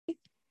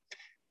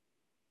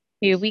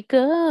Here we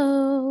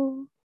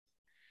go.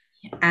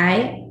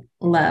 I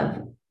love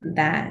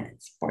that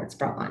sports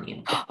bra on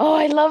you. Oh,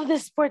 I love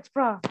this sports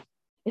bra.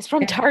 It's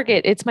from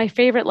Target. It's my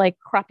favorite, like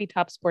croppy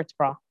top sports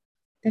bra.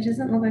 That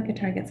doesn't look like a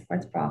Target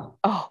sports bra.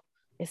 Oh,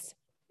 it's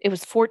it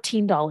was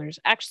 $14.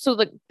 Actually, so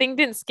the thing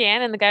didn't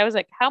scan, and the guy was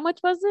like, "How much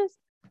was this?"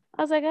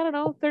 I was like, "I don't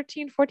know,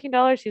 $13,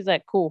 $14." He's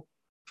like, "Cool."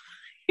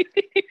 He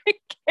didn't even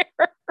care.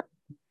 I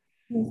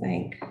was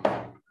like,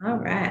 all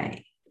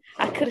right.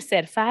 I could have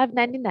said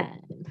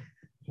 $5.99.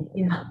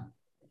 Yeah,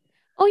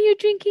 Oh, you're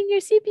drinking your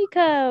sippy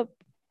cup.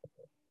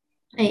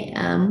 I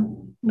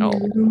am. My Oh,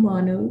 little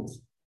monos.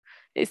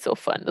 it's so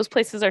fun. Those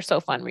places are so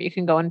fun where you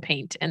can go and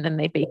paint and then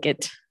they bake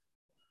it.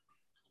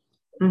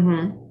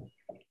 Mm-hmm.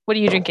 What are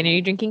you drinking? Are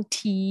you drinking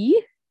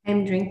tea?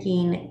 I'm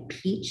drinking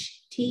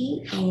peach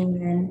tea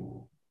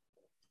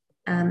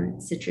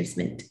and citrus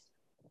mint.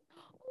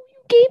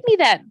 You gave me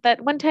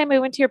that one time I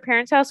went to your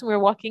parents' house and we were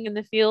walking in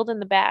the field in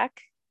the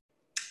back.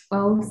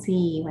 Oh,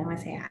 see, why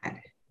was I sad?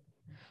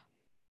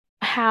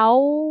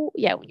 How?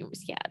 Yeah, when you were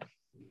sad.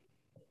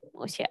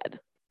 Oh, sad.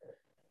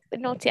 But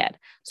no sad.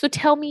 So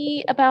tell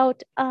me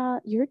about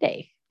your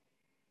day.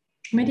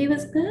 My day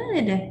was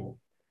good.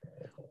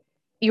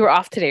 You were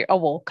off today. Oh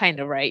well, kind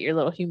of right. Your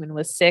little human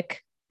was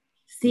sick.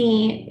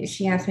 See,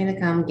 she asked me to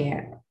come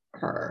get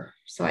her.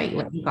 So I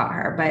went and got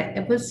her, but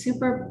it was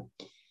super.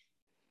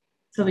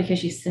 So because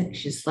she's sick,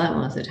 she slept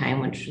most of the time,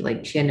 which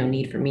like she had no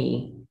need for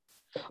me.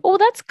 Oh,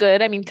 that's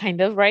good. I mean, kind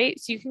of right.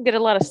 So you can get a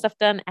lot of stuff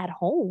done at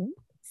home.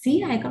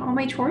 See, I got all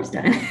my chores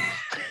done.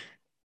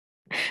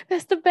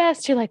 That's the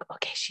best. You're like,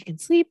 okay, she can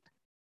sleep.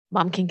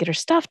 Mom can get her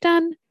stuff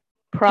done. It was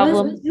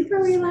Problem. super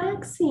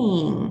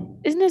relaxing.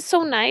 Isn't it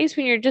so nice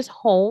when you're just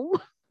home?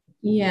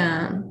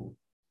 Yeah.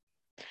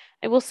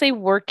 I will say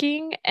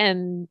working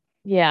and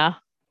yeah,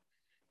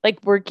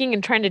 like working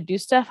and trying to do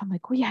stuff. I'm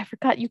like, oh yeah, I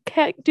forgot you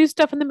can't do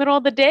stuff in the middle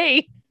of the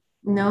day.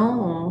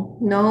 No,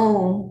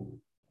 no.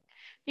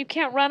 You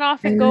can't run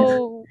off and And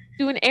go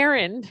do an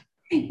errand.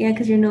 yeah,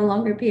 because you're no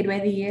longer paid by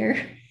the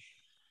year.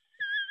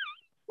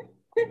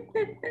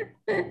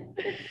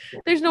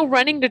 There's no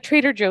running to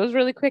Trader Joe's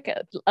really quick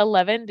at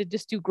 11 to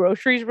just do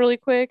groceries really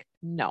quick.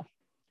 No.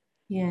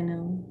 Yeah,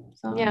 no.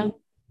 Yeah. Sorry.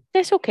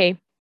 That's okay.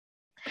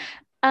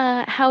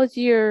 How's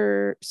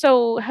your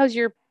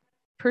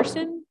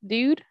person,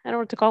 dude? I don't know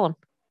what to call him.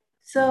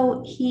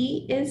 So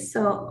he is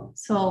we're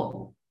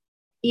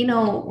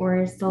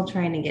still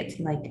trying to get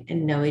to like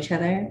know each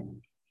other.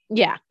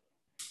 Yeah.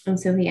 And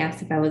so he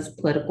asked if I was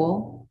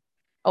political.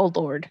 Oh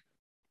Lord.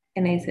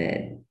 And I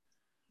said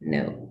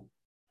no.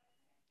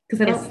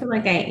 Because I don't It's feel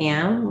like I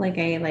am. Like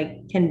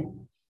I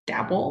can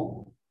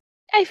dabble,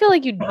 I feel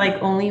like you but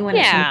like only when it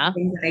comes to yeah.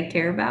 things that I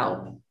care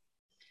about.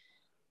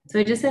 So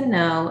I just said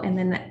no. And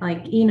then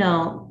like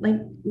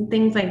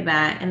things like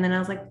that. And then I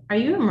was like, are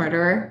you a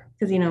murderer?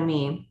 Because you know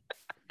me.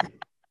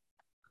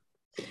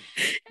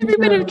 Every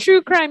bit of So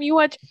true crime you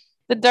watch,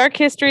 the dark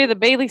history, the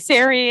Bailey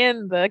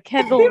Sarian, the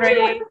Kendall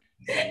everyone, Ray.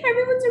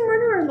 everyone's a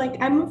murderer.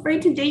 Like I'm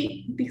afraid to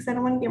date because I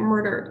don't want to get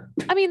murdered.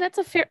 I mean, that's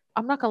a fair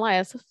I'm not gonna lie,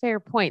 that's a fair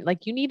point.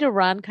 Like you need to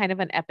run kind of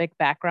an epic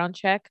background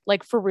check.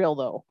 Like for real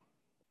though.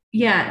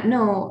 Yeah,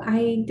 no,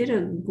 I did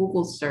a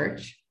Google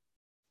search.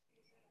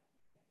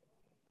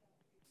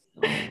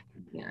 So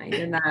yeah, I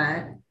did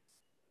that.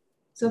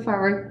 So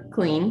far we're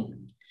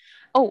clean.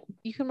 Oh,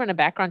 you can run a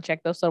background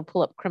check though, so it'll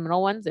pull up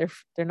criminal ones.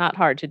 They're not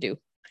hard to do.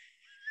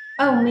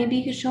 Oh, maybe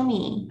you could show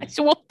me I just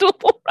won't do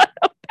it.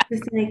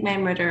 just to make my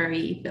murderer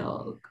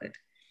feel good.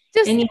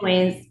 Just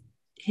Anyways,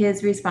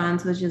 his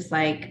response was just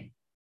like,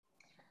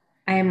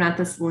 I am not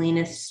the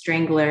Salinas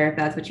strangler, if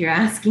that's what you're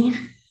asking.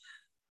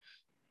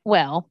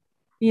 well,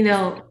 You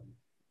know,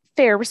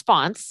 fair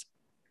response.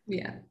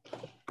 yeah.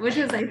 Which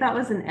was I thought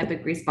was an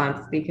epic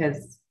response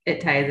because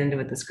it ties into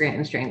with the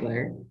Scranton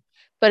Strangler.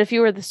 But if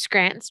you were the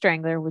Scranton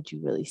Strangler, would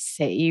you really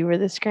say you were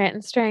the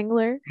Scranton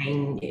Strangler? I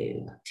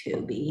knew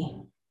Toby.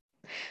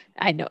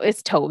 I know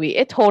it's Toby.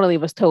 It totally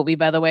was Toby,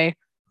 by the way.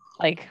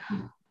 Like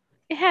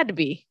it had to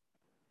be.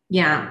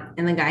 Yeah.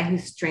 And the guy who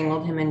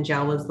strangled him in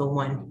jail was the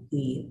one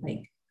he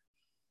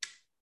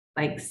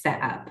like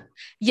set up.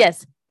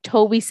 Yes,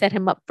 Toby set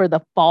him up for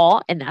the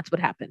fall, and that's what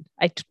happened.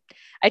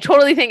 I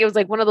totally think it was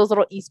like one of those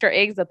little Easter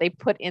eggs that they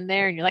put in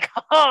there, and you're like,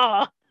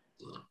 oh,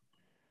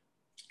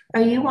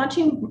 Are you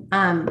watching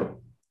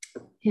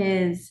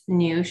his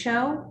new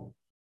show?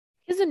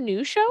 is a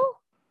new show?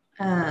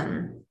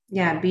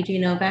 Yeah, BJ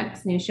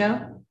Novak's new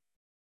show.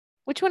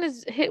 Which one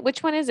is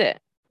it?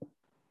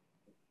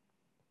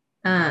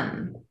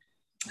 Um,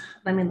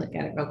 let me look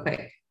at it real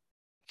quick.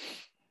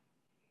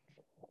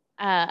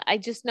 I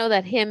just know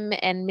that him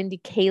and Mindy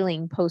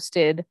Kaling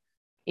posted,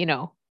 you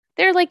know,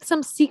 they're like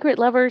some secret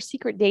lovers,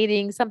 secret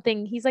dating,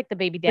 something. He's like the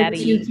baby The two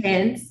daddy.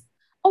 kids.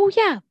 Oh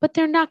yeah, but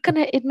they're not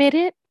gonna admit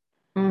it.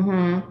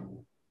 Mm-hmm.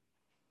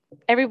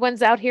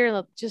 Everyone's out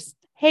here just,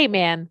 hey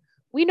man,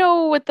 we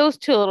know what those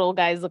two little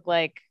guys look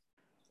like.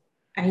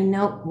 I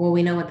know. Well,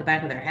 we know what the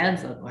back of their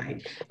heads look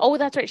like Oh,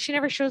 that's right. She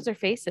never shows their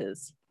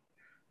faces.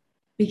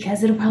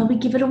 because it'll probably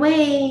give it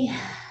away.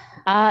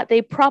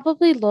 They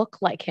probably look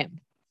like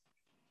him.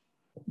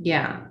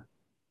 Yeah.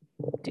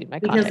 Dude, my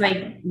Because contact.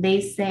 like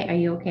they say, are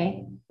you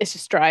okay? It's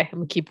just dry. I'm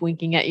gonna keep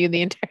winking at you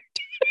the entire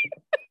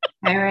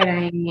Thyroid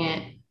eyeing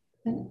it.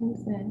 What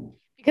is it?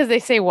 because they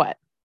say what?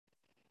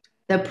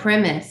 The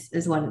Premise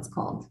is what it's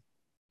called.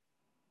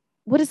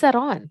 What is that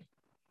on?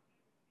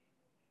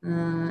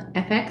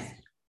 FX.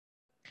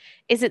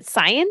 Is it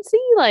sciency,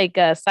 like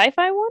a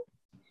sci-fi one?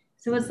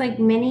 So it's like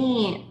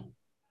mini,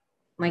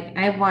 like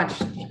I've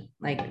watched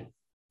like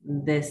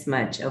this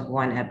much of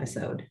one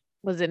episode.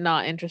 Was it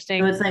not So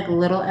interesting? it's like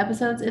little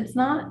episodes. It's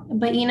not,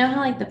 but you know how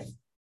like the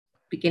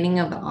beginning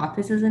of The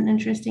Office isn't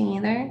interesting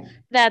either?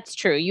 That's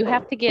true. You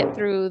have to get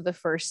through the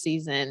first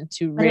season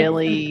to But it's like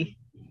really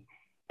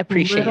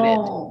appreciate it.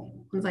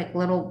 it's like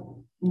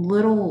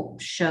little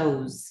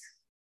shows.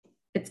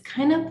 It's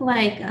kind of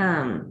like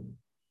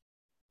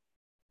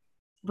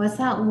what's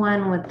that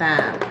one with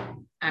that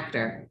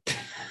actor?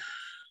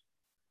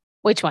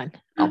 Which one?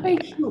 Oh my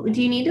god.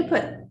 Do you need to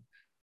put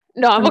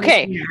No, I'm something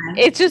okay. in your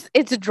head?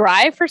 It's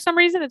dry for some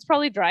reason. It's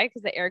probably dry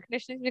because the air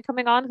conditioning's been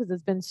coming on because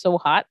it's been so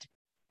hot.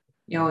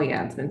 Oh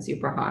yeah, it's been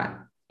super hot.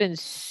 It's been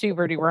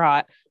super duper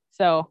hot.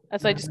 So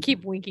that's why I just Mhm.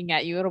 keep winking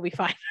at you. It'll be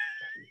fine.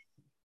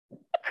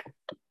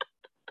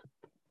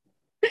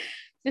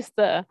 Just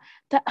the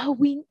a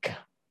wink.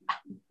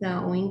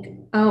 So wink.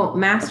 Oh,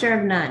 Master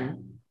of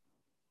None.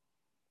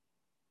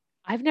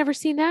 I've never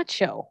seen that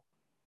show.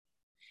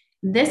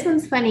 This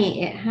one's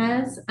funny. It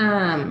has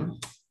um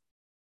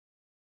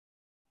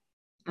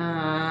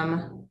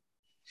from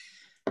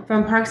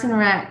Parks and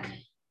Rec.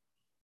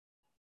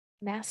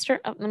 Master.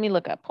 Oh, let me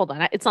look up. Hold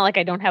on. It's not like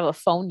I don't have a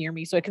phone near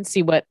me so I can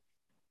see what.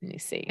 Let me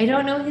see. I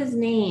don't know his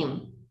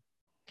name.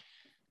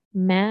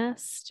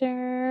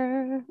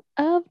 Master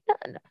of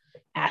None.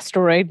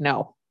 Asteroid?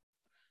 No.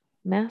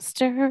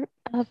 Master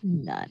of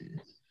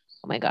None.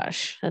 Oh my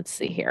gosh. Let's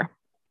see here.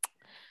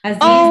 Aziz.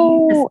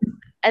 Oh,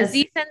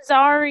 Aziz. Aziz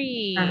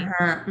Ansari.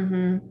 Uh-huh.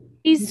 Mm-hmm.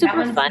 He's That super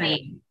one's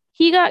funny.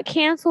 He got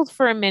canceled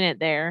for a minute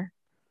there.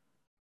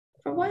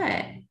 For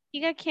what?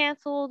 He got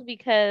canceled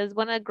because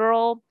when a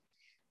girl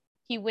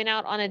he went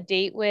out on a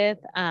date with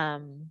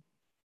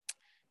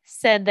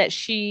said that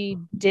she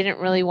didn't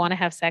really want to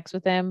have sex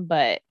with him,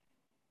 but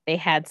they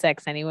had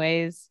sex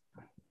anyways.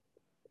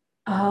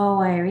 Oh,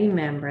 I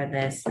remember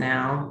this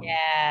now.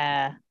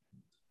 Yeah.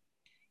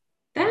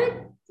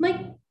 That like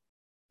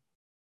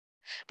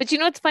But you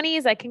know what's funny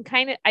is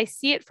I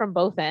see it from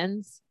both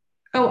ends.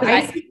 oh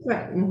Because I see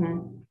what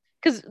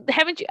because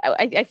haven't you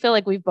I feel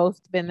like we've both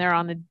been there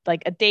on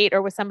a date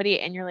or with somebody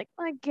and you're like,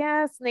 I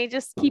guess, and they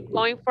just keep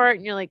going for it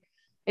and you're like,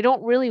 I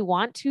don't really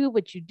want to,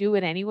 but you do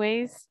it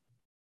anyways.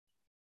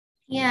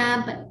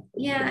 yeah, but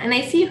yeah, and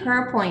I see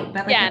her point,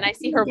 but like Yeah, at and I the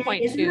see end of her the day,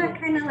 point isn't that too.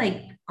 kind of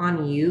like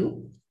on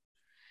you?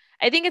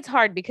 I think it's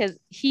hard because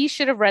he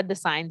should have read the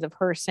signs of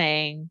her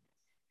saying,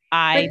 But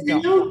I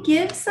do don't. you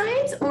give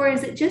signs or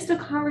is it just a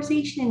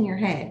conversation in your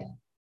head?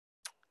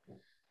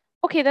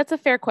 Okay, that's a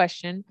fair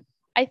question.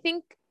 I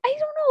don't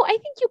know. I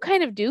think you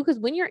kind of do because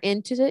when you're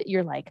into it,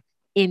 you're like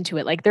into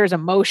it. Like there's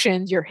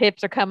emotions, your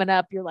hips are coming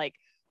up, you're like,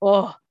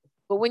 oh.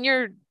 But when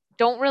you're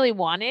don't really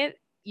want it,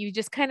 you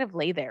just kind of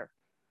lay there.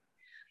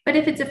 But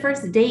if it's a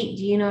first date,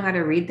 do you know how to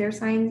read their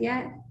signs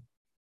yet?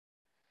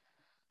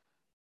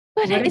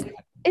 But What if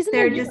isn't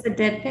there they're just a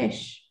dead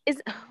fish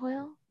is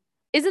well,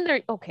 isn't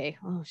there okay?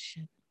 Oh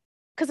shit.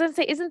 Because I'd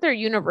say, isn't there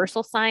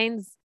universal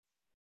signs?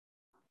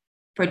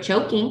 for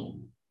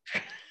choking?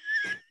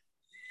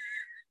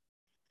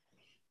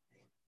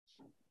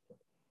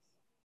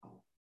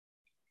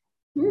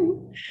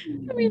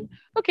 I mean,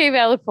 okay,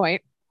 valid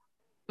point.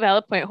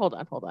 Valid point. Hold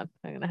on.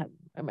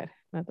 I might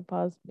have to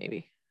pause.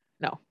 Maybe.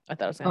 No, I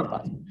thought I was gonna have to Oh,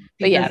 pause.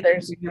 But yeah, because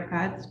there's your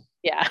pads.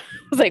 yeah. I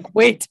was like,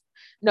 wait.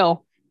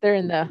 No, they're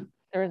in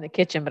the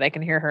kitchen, but I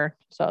can hear her.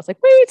 So I was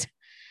like, wait.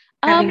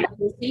 Having Um,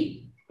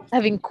 coffee?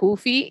 having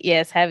coffee.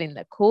 Yes, having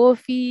the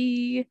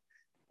coffee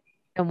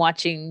and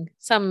watching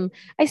some,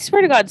 I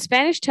swear to God,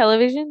 Spanish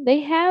television,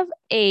 they have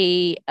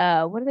a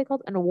what are they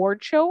called? An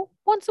award show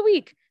once a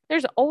week.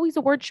 There's always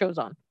award shows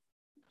on.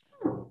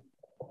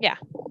 Yeah.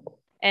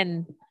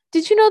 And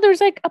did you know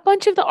there's like a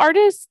bunch of the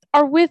artists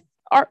are with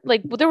art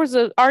like there was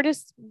an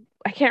artist,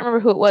 I can't remember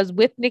who it was,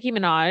 with Nicki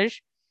Minaj.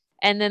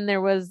 And then there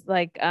was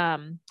like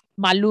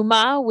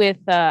Maluma with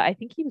I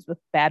think he was with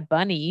Bad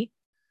Bunny.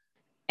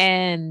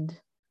 And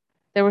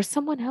there was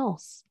someone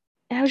else.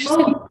 And I was just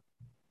like, Oh,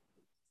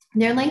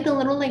 they're like the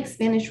little like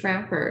Spanish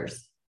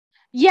rappers.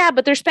 yeah,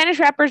 but they're Spanish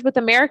rappers with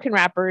American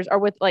rappers or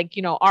with like,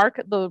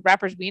 the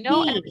rappers we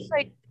know. And I'm just Hey,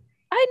 like,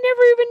 I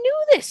never even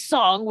knew this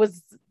song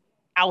was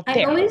out I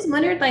there. always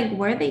wondered like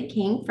where they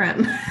came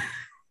from.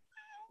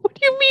 What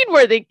do you mean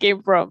where they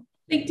came from?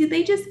 Like, did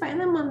they just find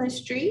them on the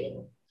street?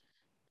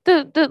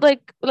 The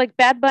like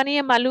Bad Bunny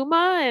and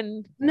Maluma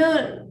and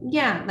No,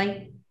 yeah,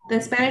 like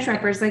the Spanish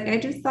rappers. Like, I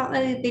just thought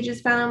like they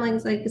just found them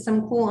like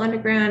some cool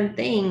underground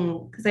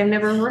thing because I've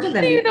never heard of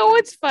them you know before.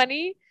 what's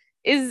funny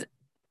is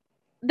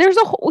there's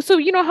a whole, so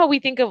you know how we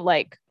think of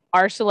like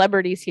our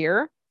celebrities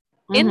here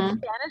in the Mm-hmm.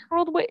 Spanish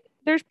world.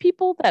 There's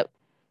people that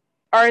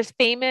are as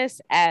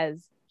famous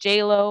as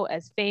J Lo,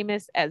 as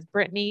famous as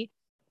Britney,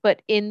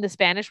 but in the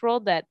Spanish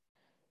world that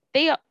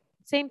they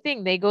same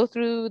thing. They go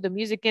through the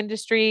music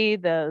industry,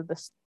 the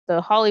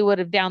Hollywood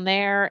of down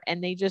there,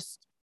 and they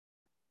just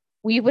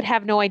we would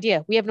have no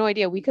idea. We have no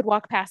idea. We could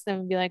walk past them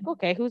and be like,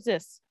 okay, who's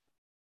this?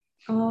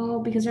 Oh,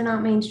 because they're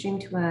not mainstream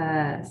to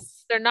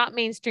us. They're not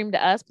mainstream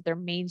to us, but they're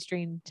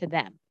mainstream to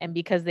them. And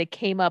because they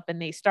came up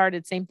and they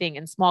started same thing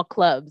in small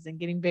clubs and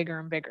getting bigger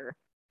and bigger.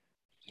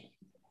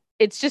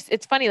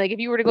 It's funny. Like if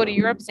you were to go to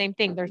Europe, same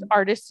thing. There's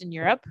artists in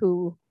Europe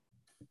who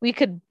we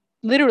could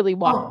literally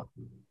walk.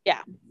 Oh,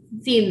 Yeah.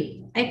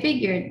 see, I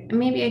figured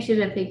maybe I should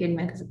have figured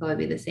Mexico would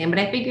be the same, but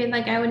I figured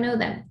like I would know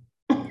them.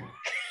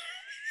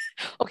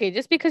 Okay,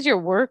 just because your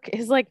work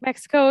is like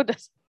Mexico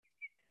does.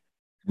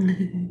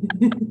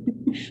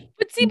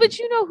 But see, but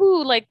you know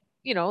who, like,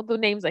 the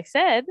names I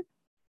said.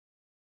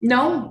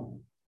 No,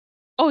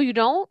 Oh, you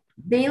don't?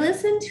 they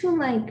listen to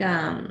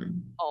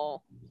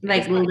Oh, I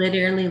like guess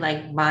literally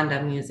like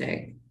banda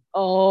music.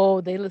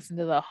 they listen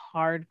to the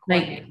hardcore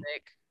Like,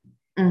 music.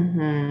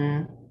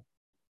 mm-hmm.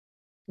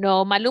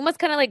 No, Maluma's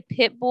kind of like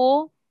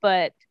Pitbull,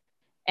 but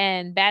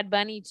and Bad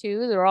Bunny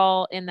too. They're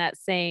all in that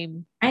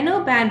same, I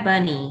know Bad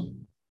Bunny.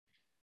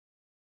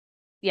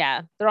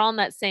 yeah, they're all in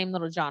that same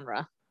little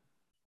genre.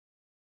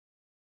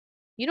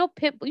 You know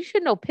Pitbull, you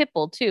should know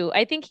Pitbull too.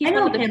 I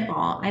know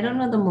Pitbull. I don't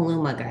know the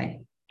Maluma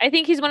guy. I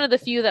think he's one of the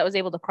few that was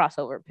able to cross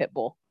over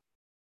Pitbull.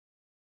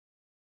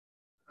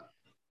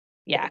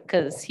 Yeah,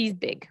 because he's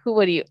big. Who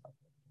what do you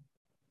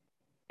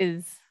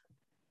is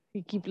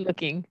you keep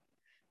looking.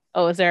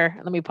 Oh, is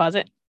there let me pause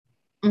it.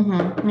 Mm-hmm.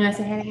 You want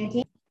to say hi to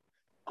Auntie?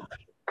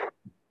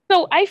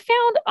 So I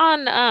found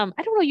on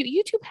I don't know,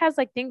 YouTube has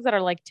like things that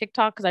are like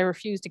TikTok because I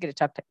refuse to get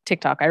a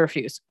TikTok. I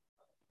refuse.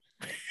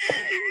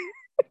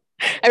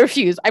 I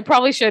refuse. I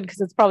probably should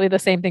because it's probably the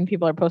same thing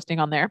people are posting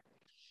on there.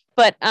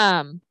 But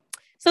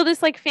so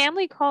this like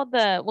family called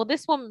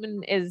this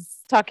woman is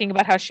talking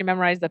about how she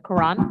memorized the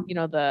Quran,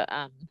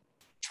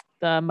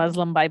 the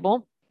Muslim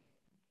Bible.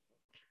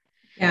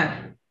 Yeah.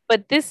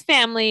 But this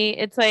family,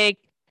 it's like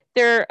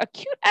they're a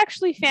cute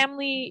actually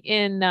family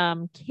in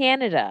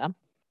Canada,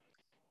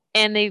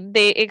 and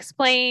they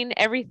explain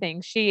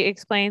everything. She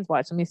explains.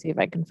 Watch, let me see if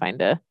I can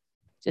find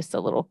just a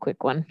little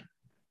quick one.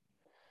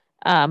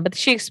 But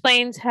she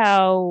explains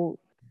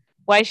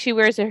why she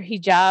wears her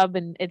hijab,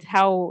 and it's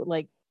how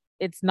like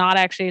it's not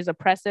actually as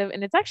oppressive,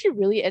 and it's actually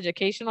really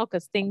educational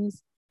because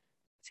things.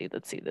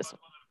 Let's see this one.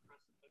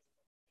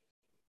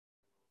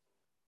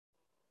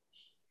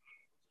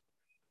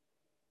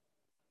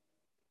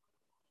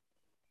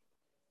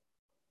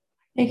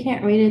 I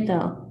can't read it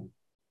though.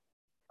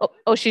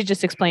 Oh, she's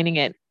just explaining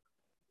it.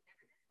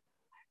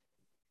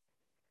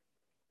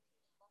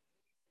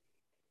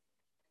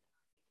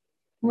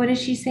 What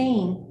is she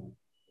saying?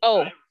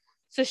 Oh,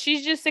 so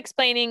she's just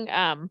explaining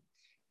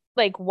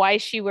like why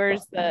she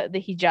wears the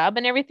hijab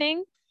and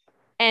everything.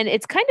 And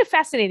it's kind of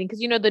fascinating because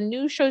the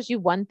news shows you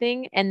one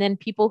thing and then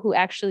people who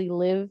actually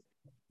live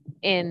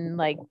in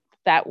like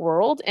that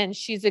world, and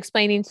she's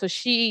explaining so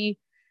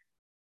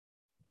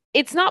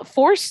it's not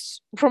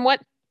forced from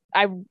what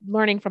I'm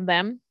learning from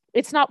them.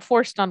 It's not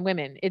forced on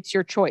women. It's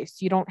your choice.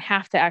 You don't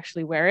have to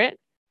actually wear it.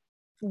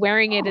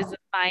 Wearing it is a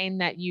sign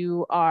that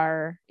you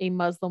are a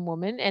Muslim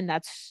woman and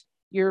that's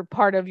your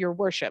part of your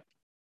worship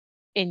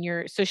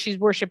so she's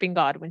worshiping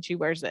God when she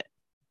wears it.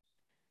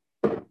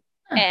 Huh.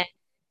 And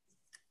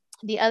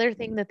the other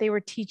thing that they were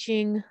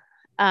teaching,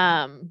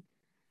 what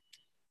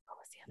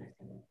was the other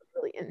thing?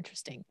 Really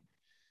interesting.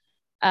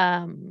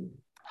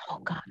 Oh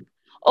God.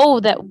 Oh,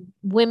 that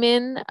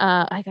women,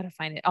 I gotta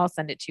find it. I'll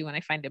send it to you when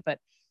I find it, but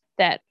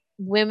that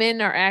women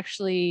are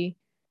actually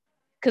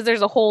because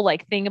there's a whole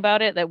like thing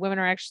about it that women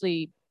are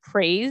actually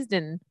praised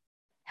and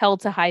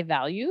held to high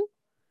value.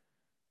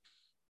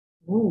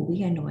 Oh, we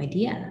had no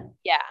idea.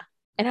 Yeah.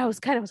 And I was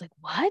like,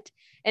 what?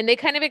 And they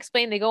kind of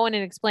they go in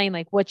and explain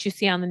like what you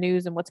see on the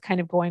news and what's kind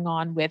of going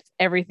on with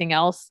everything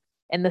else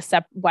and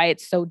why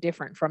it's so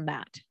different from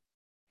that.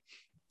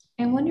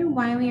 I wonder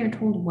why we are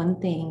told one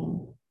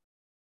thing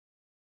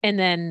And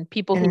then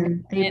people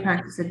and they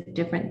practice a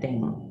different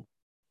thing.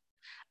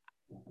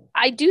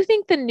 I do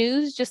think the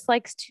news just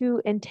likes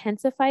to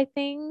intensify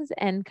things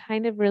and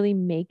kind of really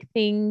make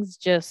things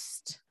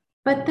just.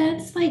 But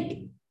that's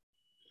like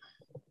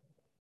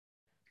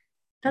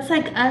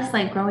us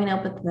like growing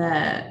up with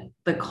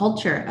the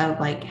culture of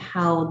like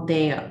how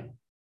they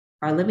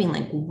are living,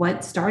 like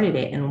what started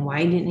it and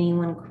why didn't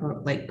anyone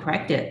like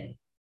correct it?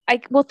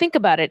 Well, think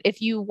about it.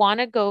 If you want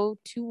to go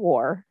to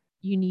war,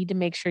 you need to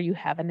make sure you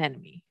have an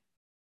enemy.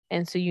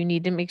 And so you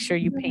need to make sure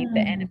you paint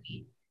the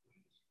enemy.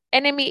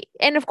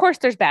 And of course,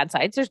 there's bad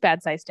sides. There's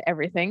bad sides to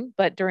everything.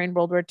 But during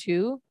World War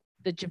II,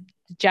 the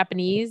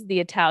Japanese, the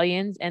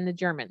Italians, and the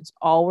Germans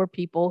all were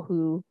people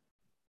who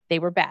they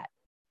were bad.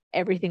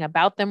 Everything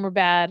about them were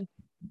bad.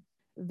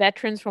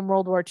 Veterans from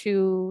World War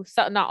II,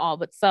 not all,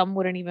 but some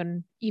wouldn't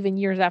even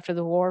years after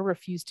the war,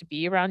 refuse to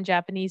be around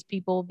Japanese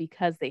people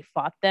because they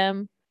fought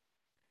them.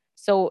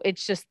 So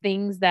it's just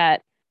things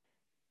that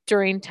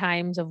during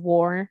times of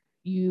war,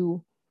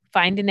 you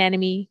find an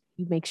enemy,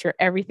 you make sure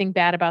everything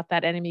bad about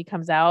that enemy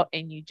comes out,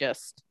 and you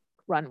just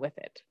run with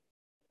it.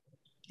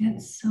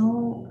 It's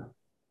so,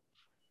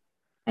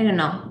 I don't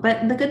know.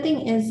 But the good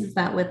thing is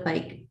that with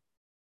like,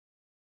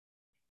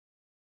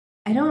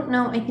 I don't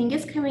know, I think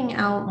it's coming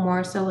out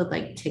more so with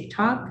like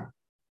TikTok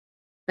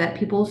that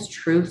people's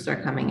truths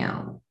are coming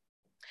out.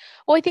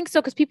 Well, I think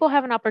so because people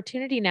have an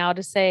opportunity now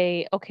to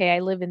say, okay, I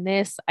live in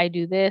this, I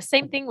do this.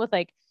 Same thing with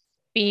like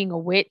being a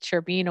witch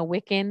or being a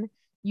Wiccan.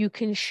 You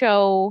can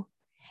show,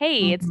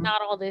 hey, it's Mhm.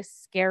 not all this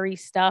scary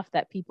stuff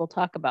that people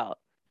talk about.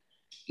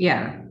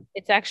 Yeah.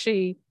 It's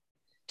actually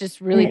just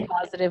And really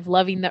positive,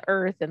 loving the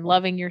earth and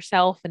loving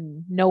yourself,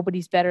 and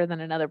nobody's better than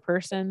another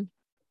person.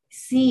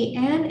 see,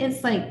 and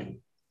it's like,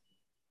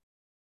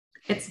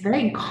 it's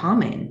very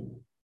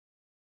common.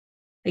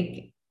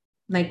 Like,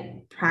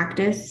 like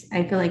practice,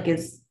 I feel like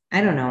is,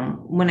 I don't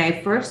know. When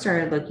I first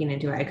started looking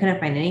into it, I couldn't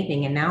find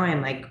anything. And now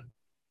I'm like,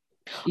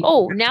 you can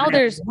Oh, practice now whatever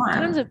there's you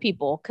tons want. of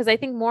people because I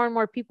think more and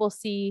more people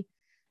see,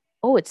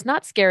 oh, it's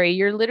not scary.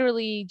 You're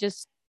literally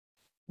just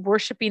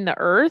worshiping the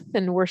earth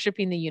and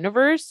worshiping the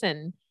universe,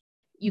 and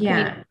you can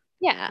even,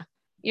 Yeah. yeah,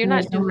 you're And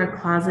there's not no doing, more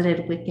closeted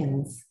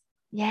Wiccans,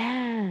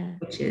 yeah.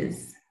 which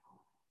is,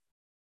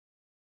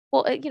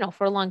 Well,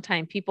 for a long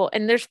time, people,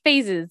 and there's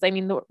phases. I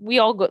mean, we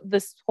all go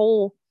this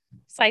whole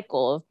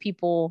cycle of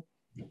people.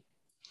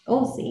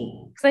 oh,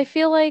 see. Because I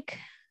feel like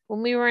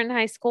when we were in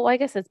high school, I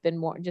guess it's been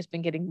more, just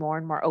been getting more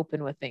and more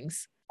open with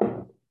things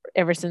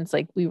ever since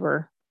like we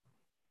were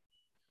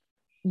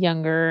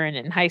younger and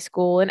in high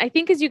school. And I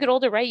think as you get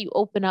older, right, you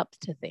open up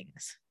to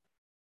things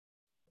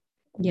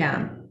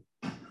Yeah.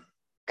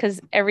 because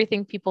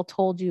everything people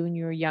told you when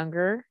you were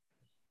younger,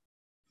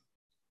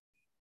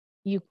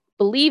 you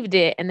believed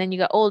it. And then you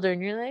got older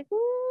and you're like,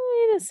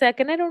 wait a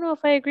second, I don't know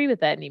if I agree with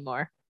that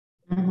anymore.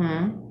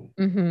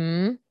 Mm-hmm.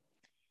 Mm-hmm.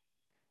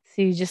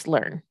 So you just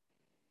learn.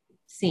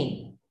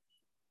 See.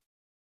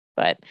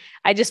 But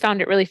I just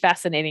found it really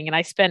fascinating. And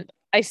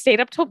I stayed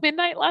up till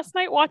midnight last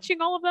night watching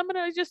all of them. And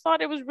I just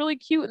thought it was really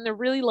cute and they're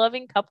really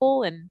loving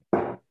couple. And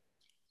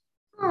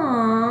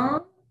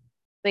Aww.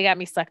 they got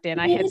me sucked in.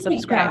 I You need hit a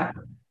subscribe.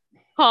 TikTok.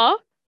 Huh?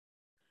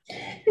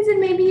 I said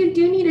maybe you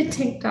do need a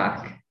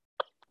TikTok.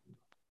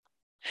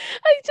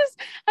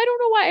 I don't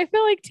know why. I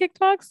feel like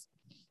TikToks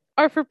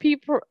are for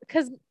people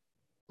because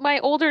my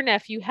older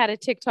nephew had a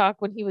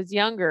TikTok when he was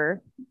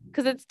younger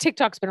because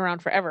TikTok's been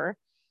around forever.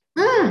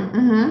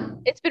 Mm-hmm.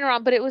 It's been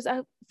around, but it was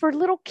for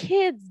little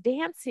kids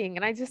dancing.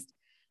 And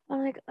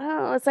I'm like,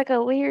 oh, it's like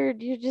a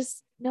weird, you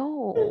just, It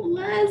no.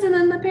 was, and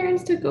then the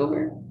parents took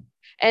over.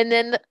 And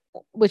then,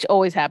 which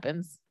always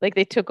happens, like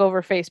they took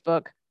over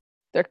Facebook.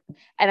 They're,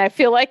 and I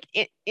feel like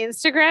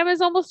Instagram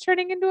is almost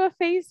turning into a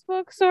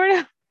Facebook sort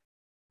of,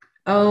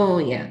 Oh,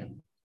 yeah.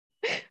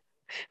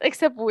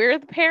 except we're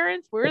the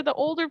parents, we're the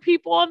older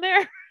people on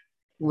there.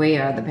 We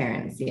are the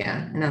parents.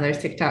 Yeah. And now there's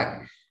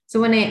TikTok. So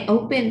when I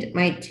opened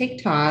my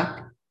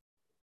TikTok,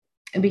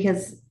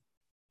 because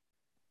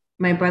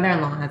my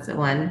brother-in-law has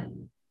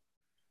one,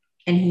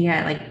 and he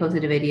had like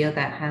posted a video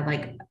that had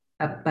like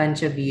a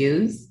bunch of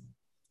views.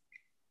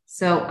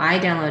 So I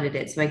downloaded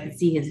it so I could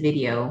see his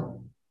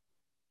video.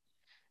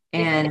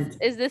 And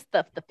Is this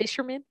the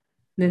fisherman?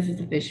 this is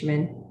the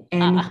fisherman.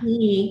 And Uh,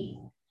 he,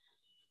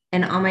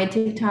 and on my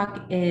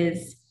TikTok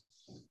is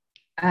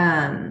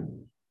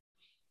um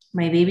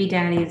my baby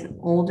daddy's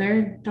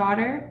older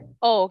daughter,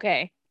 oh,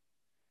 okay.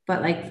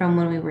 but like from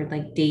when we were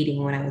like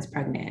dating when I was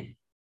pregnant.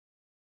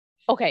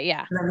 Okay,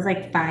 yeah. That was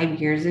like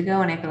 5 years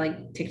ago, and I feel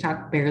like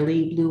TikTok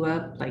barely blew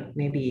up like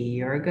maybe a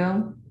year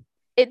ago.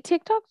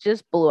 TikTok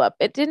just blew up.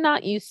 It did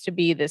not used to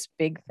be this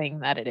big thing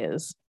that it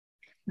is.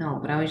 No,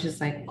 but I was just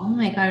like, oh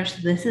my gosh,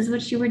 this is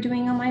what you were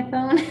doing on my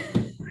phone.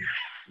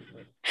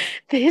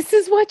 This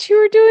is what you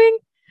were doing?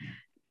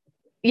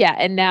 Yeah,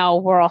 and now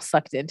we're all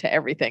sucked into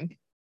everything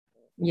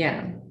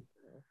Yeah.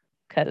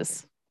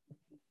 because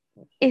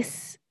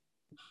it's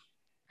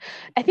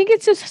I think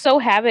it's just so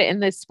habit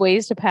and this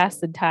ways to pass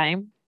the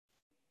time.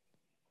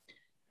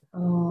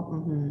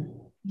 Oh,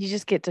 mhm. You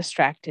just get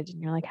distracted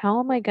and you're like, how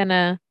am I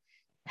gonna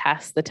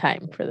pass the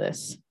time for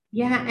this?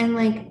 Yeah, and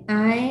like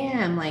I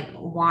am like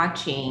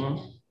watching.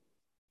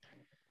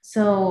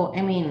 So,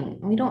 I mean,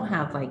 we don't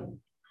have like,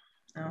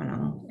 I don't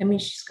know. I mean,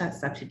 she's got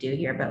stuff to do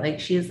here, but like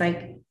she's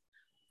like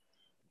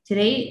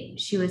today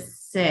she was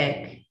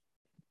sick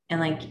and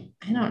like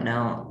I don't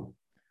know.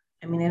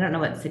 I mean, I don't know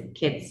what sick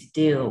kids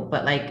do,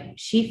 but like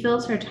she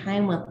fills her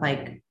time with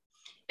like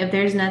if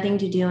there's nothing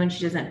to do and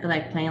she doesn't feel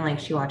like playing, like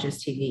she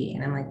watches TV.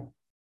 And I'm like,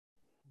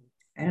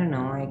 I don't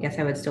know. I guess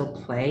I would still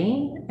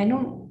play. I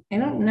don't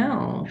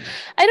know.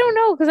 I don't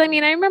know because I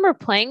mean I remember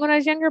playing when I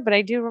was younger, but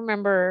I do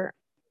remember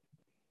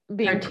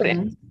being put in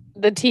Cartoons.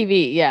 the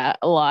TV, yeah,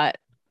 a lot.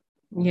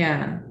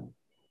 Yeah.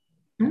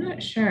 I'm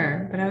not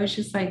sure, but I was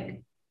just like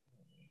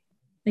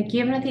you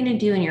have nothing to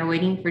do and you're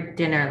waiting for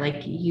dinner.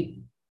 Like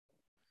you,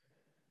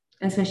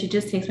 and so she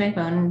just takes my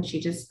phone and she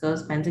just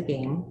goes finds a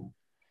game.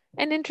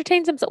 And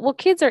entertains themselves. Well,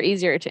 kids are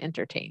easier to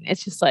entertain.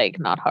 It's just like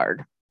not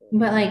hard.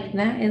 But like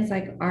that is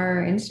like our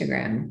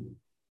Instagram.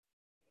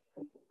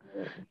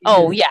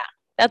 Oh Because yeah.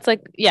 That's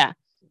like, yeah.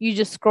 You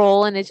just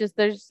scroll and it's just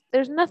there's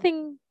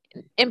nothing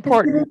It's gonna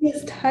Important. be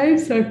this time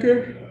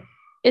sucker.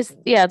 It's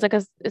yeah, it's like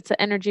it's an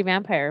energy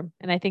vampire,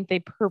 and I think they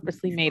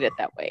purposely made it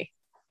that way.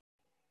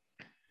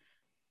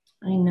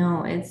 I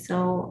know it's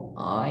so,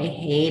 oh, I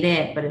hate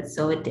it, but it's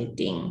so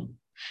addicting.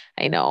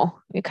 I know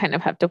you kind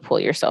of have to pull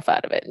yourself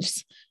out of it and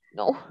just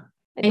no,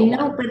 I I don't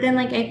want know, to. but then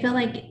like I feel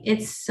like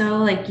it's so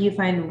like you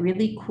find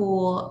really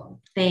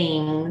cool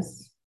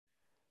things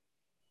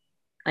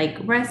like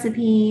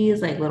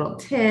recipes, like little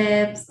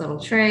tips, little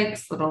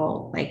tricks,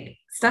 little like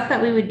stuff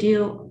that we would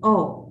do.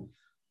 Oh,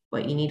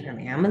 what you need from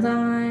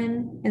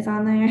Amazon is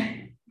on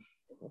there.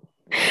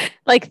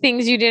 Like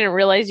things you didn't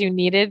realize you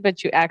needed,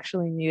 but you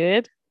actually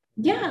needed.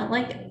 Yeah,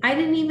 like I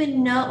didn't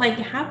even know, like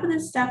half of the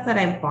stuff that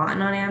I bought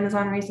on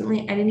Amazon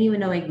recently, I didn't even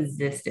know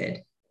existed.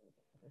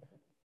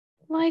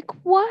 Like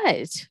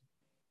what?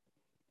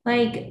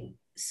 Like,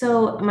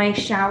 so my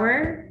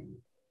shower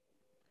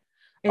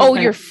is Oh,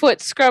 like, your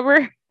foot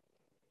scrubber.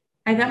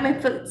 I got my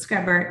foot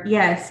scrubber,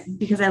 yes,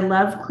 because I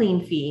love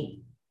clean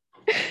feet.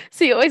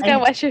 So you always gotta I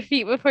wash your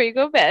feet before you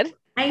go to bed.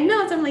 I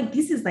know, so I'm like,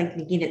 this is like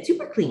making it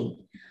super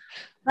clean,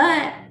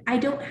 but I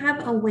don't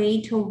have a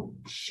way to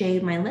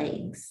shave my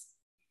legs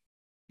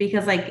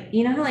because, like,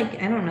 you know how,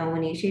 like, I don't know,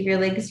 when you shave your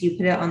legs, you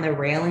put it on the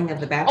railing of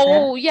the bathtub.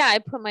 Oh yeah, I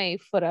put my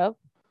foot up.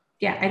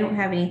 Yeah, I don't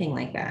have anything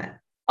like that.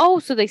 Oh,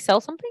 so they sell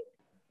something?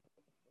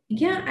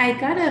 Yeah, I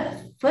got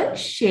a foot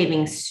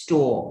shaving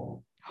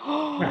stool,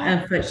 or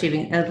a foot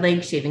shaving, a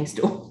leg shaving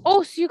stool,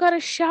 Oh, so you got a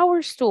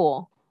shower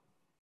stool.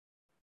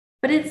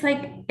 but it's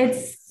like,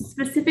 it's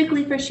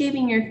specifically for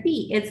shaving your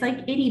feet. It's like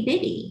itty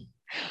bitty.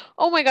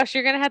 Oh my gosh,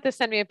 you're gonna have to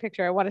send me a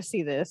picture. I want to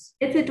see this.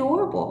 It's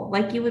adorable.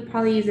 Like, you would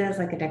probably use it as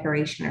like a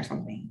decoration or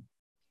something.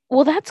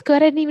 Well, that's good.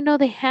 I didn't even know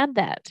they had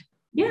that.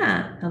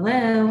 Yeah,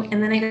 hello.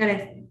 And then I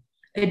got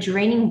a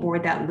draining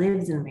board that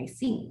lives in my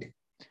sink.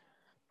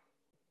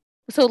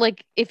 So,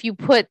 like, if you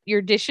put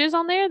your dishes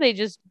on there, they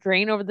just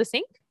drain over the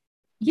sink,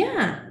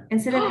 Yeah,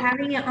 instead of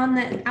having it on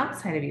the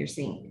outside of your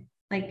sink.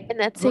 Like, and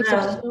that saves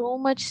up hello, so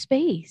much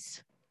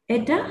space.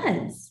 it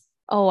does.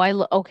 Oh,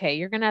 okay.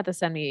 You're gonna have to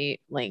send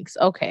me links.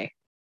 Okay,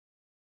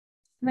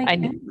 Like, I I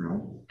need don't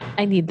know.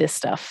 I need this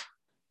stuff.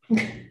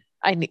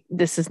 I need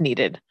this is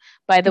needed.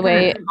 By I the got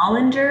way, a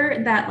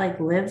colander that like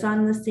lives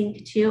on the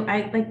sink too.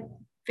 I like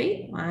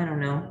I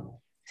don't know.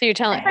 so you're I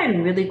telling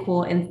find really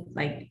cool in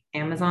like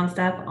Amazon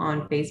stuff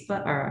on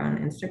Facebook or on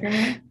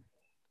Instagram.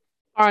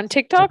 on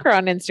TikTok or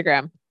on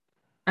Instagram?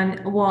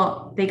 And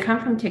well, they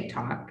come from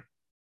TikTok,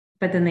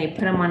 but then they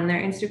put them on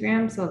their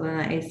Instagram. So then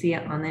I see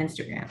it on the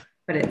Instagram,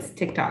 but it's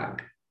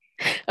TikTok.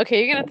 Okay,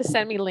 you're gonna have to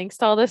send me links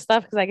to all this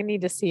stuff because I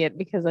need to see it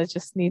because I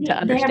just need to They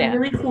have understand.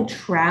 really cool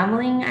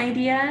traveling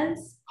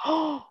ideas,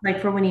 Oh,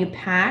 like for when you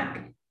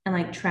pack and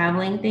like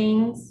traveling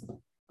things.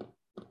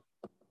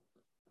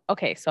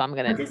 okay. So I'm I'll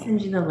gonna just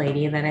send you the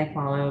lady that I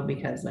follow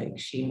because like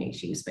she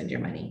makes you spend your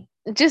money.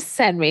 just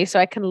send me so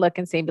I can look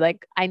and see and be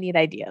like, I need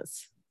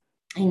ideas.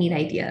 I need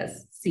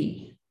ideas.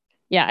 See,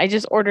 Yeah, I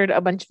just ordered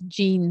a bunch of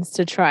jeans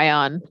to try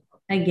on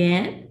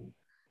again,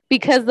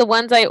 because the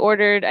ones I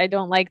ordered, I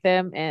don't like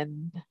them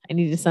and I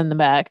need to send them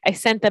back. I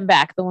sent them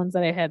back. The ones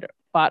that I had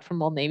bought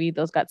from Old Navy,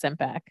 those got sent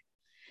back.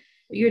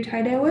 your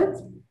tie-dye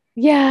ones?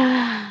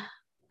 Yeah.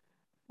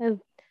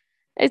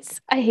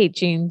 I hate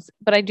jeans,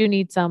 but I do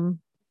need some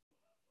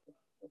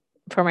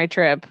for my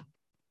trip.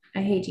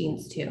 I hate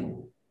jeans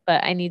too.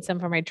 But I need some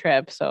for my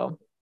trip, so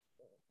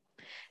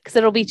because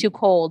it'll be too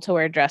cold to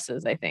wear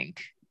dresses, I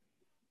think.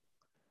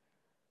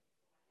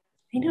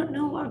 I don't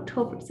know.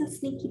 October's a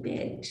sneaky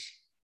bitch.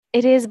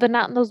 It is, but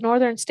not in those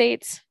northern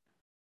states.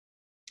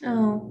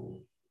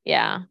 Oh,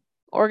 Yeah.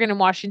 Oregon and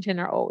Washington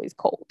are always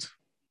cold.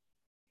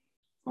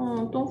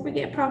 oh, don't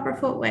forget proper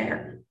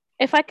footwear.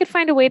 If I could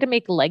find a way to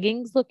make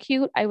leggings look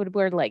cute, I would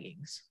wear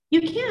leggings.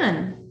 You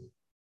can.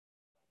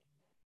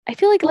 I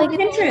feel like Go on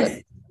leggings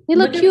Pinterest. they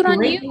look Look cute up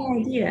on you. legging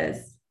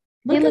ideas.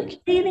 They Look look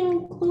up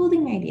bathing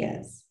clothing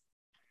ideas.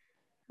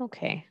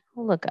 okay.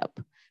 I'll look up.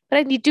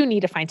 But do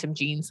need to find some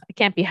jeans. I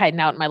can't be hiding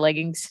out in my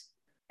leggings.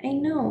 I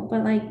know,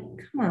 but like,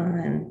 come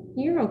on.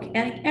 You're okay.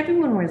 Like,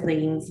 everyone wears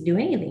leggings to do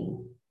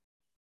anything.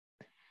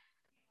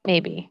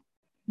 Maybe.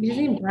 You just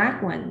need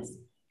black ones.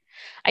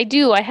 I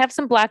do. I have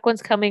some black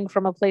ones coming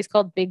from a place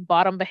called Big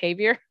Bottom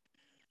Behavior.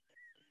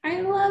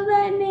 I love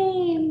that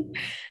name.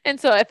 And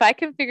so if I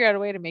can figure out a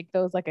way to make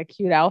those like a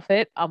cute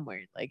outfit, I'm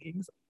wearing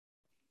leggings.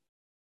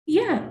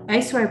 Yeah, I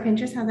swear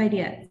Pinterest has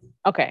ideas.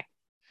 Okay.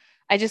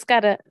 I just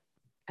gotta,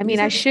 I You mean,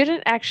 just I have,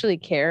 shouldn't actually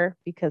care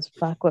because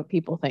fuck what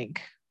people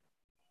think.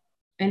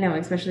 I know,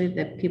 especially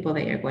the people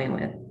that you're going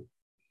with.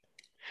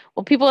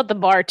 Well, people at the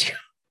bar too.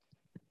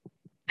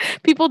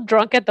 People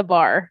drunk at the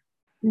bar.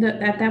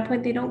 At that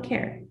point, they don't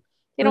care.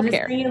 They They'll don't just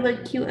care. say you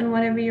look cute in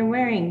whatever you're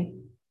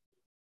wearing.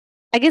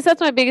 I guess that's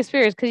my biggest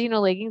fear is because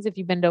leggings, if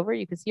you bend over,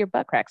 you can see your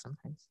butt crack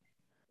sometimes.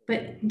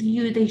 But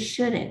they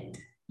shouldn't.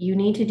 You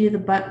need to do the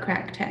butt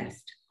crack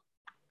test.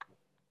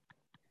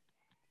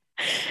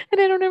 And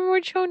I don't ever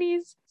wear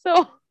chonies.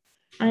 So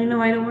I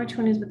know I don't wear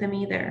chonies with them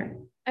either.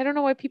 I don't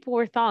know why people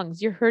wear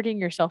thongs. You're hurting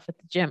yourself at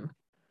the gym.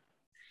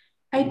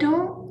 I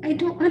don't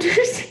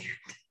understand.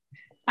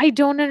 I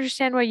don't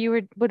understand why you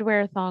would wear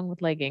a thong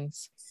with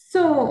leggings.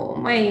 So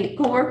my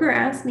coworker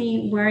asked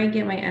me where I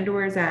get my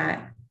underwears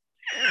at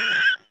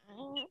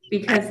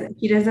because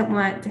he doesn't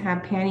want to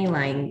have panty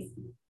lines.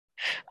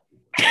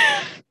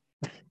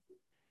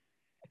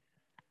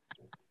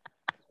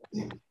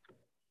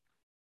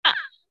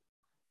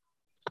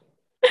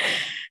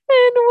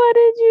 And what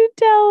did you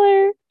tell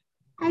her?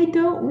 I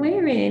don't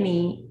wear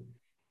any.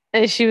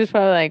 And she was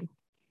probably like,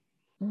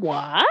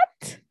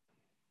 what?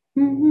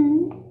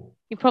 Mhm.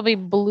 You probably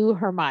blew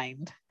her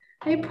mind.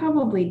 I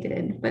probably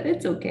did, but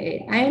it's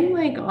okay. I'm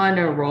like on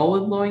a roll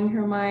with blowing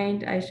her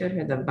mind. I showed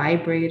her the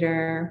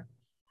vibrator.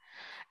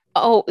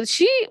 Oh,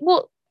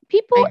 well,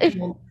 people, I if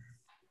told,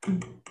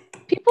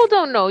 people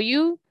don't know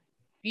you,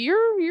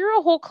 you're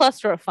a whole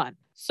cluster of fun.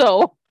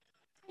 So,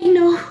 I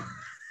know,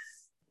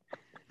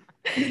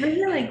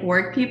 especially like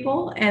work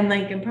people, and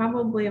like, and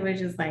probably I was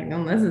just like,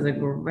 no, this is a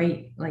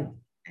great, like,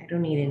 I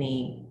don't need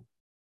any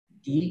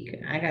geek.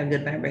 I got a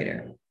good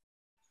vibrator.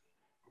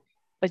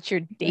 but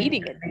you're Like,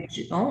 dating it. I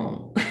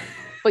don't.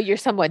 But you're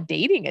somewhat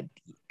dating a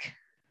geek.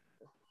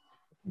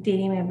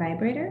 Dating my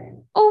vibrator?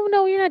 Oh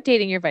no, you're not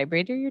dating your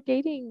vibrator. You're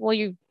dating. Well,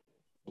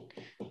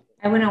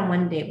 I went on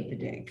one date with the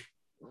dick.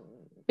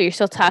 but you're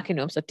still talking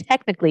to him. So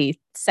technically,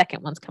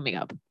 second one's coming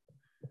up.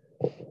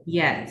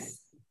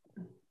 Yes.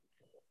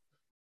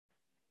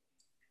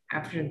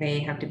 After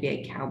they have to be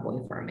a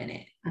cowboy for a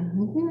minute.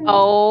 Mhm.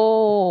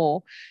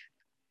 Oh,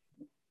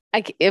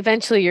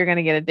 eventually you're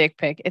gonna get a dick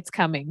pic. It's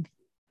coming.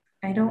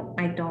 I don't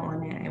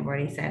want it. I've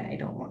already said I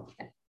don't want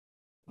it.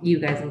 You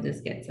guys will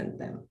just get sent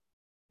them.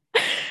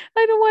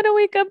 I don't want to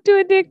wake up to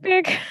a dick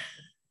pic.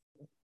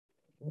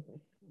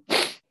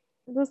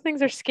 Those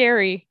things are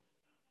scary.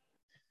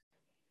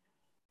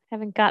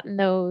 Haven't gotten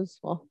those.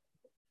 Well,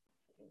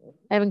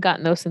 I haven't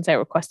gotten those since I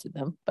requested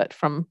them, but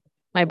from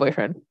my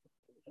boyfriend.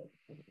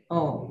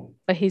 Oh,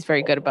 But he's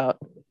very good about.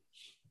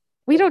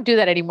 We don't do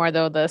that anymore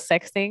though, the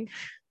sexting.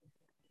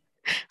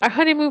 Our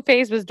honeymoon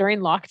phase was during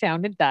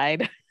lockdown. It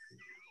died.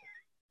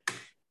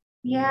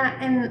 yeah,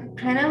 and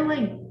kind of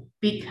like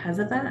because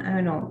of that, I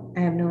don't know.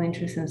 I have no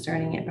interest in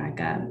starting it back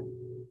up.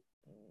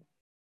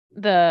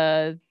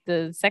 The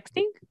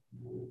sexting?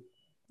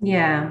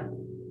 Yeah,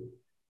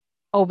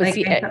 Oh, but like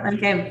see, I felt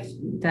like I've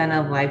done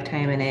a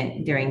lifetime in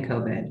it during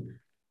COVID.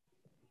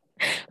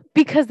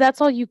 because that's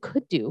all you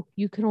could do.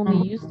 You could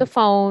only use the Mhm.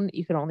 phone,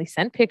 you could only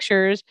send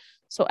pictures.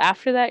 So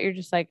after that, you're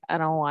just like, I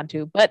don't want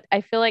to. But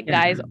I feel like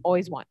Yeah. guys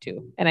always want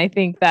to. And I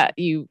think that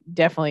you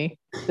definitely,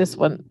 this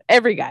one,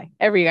 every guy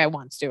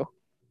wants to.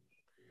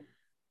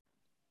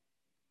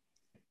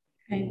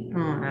 I don't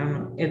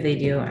know. If they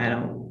do, I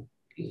don't.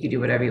 You can do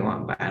whatever you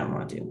want, but I don't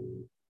want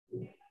to.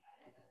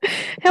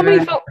 How I'd many rather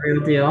have folk? a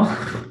real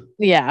deal.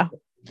 Yeah.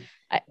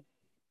 I,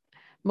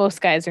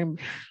 most guys are,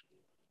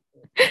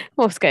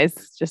 most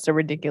guys just are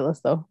ridiculous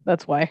though.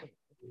 That's why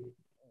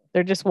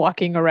they're just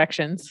walking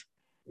erections.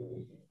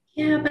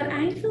 Yeah, but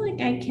I feel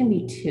like I can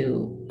be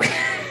too.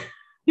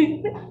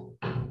 I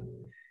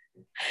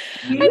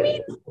You?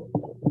 mean,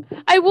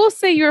 I will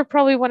say you're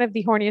probably one of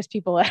the horniest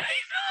people. I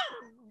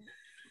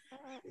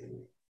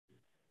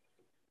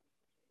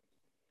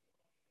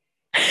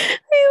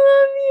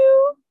love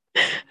you.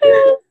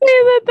 I will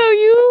say that though,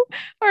 you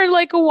are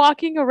like a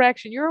walking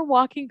erection. You're a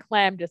walking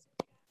clam. Just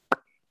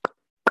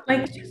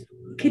Like,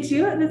 could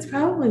you? That's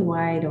probably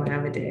why I don't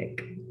have a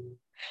dick.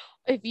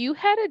 if you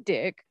had a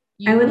dick,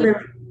 I would live.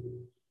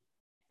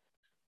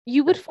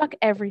 you would fuck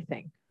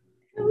everything,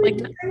 I like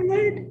would. I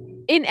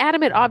would.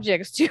 inanimate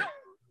objects too.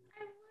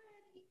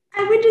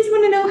 I would just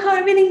want to know how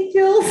everything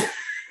feels.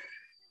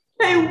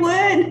 I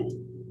would.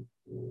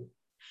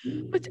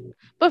 But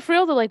but for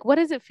real though, like, what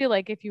does it feel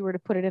like if you were to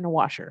put it in a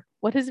washer?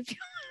 What does it feel?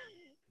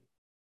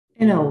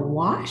 In a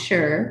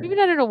washer. Maybe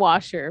not in a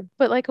washer,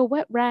 but like a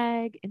wet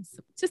rag and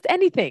just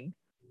anything.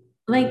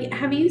 Like,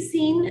 have you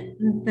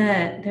seen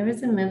there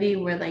was a movie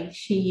where like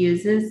she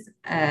uses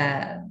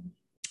a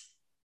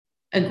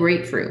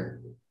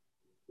grapefruit,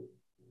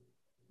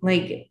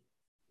 like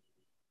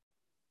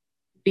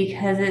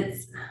because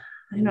it's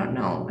I don't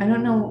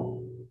know.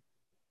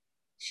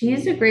 She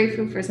used a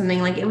grapefruit for something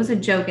like it was a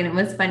joke and it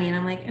was funny, and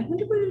I'm like, I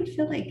wonder what it would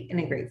feel like in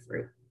a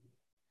grapefruit.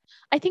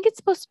 I think it's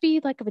supposed to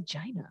be like a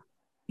vagina.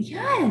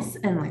 Yes,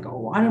 and like a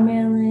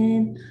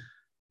watermelon.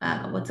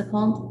 What's it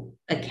called?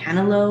 A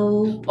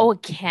cantaloupe. Oh, a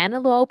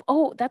cantaloupe.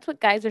 Oh, that's what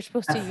guys are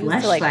supposed A to use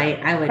to like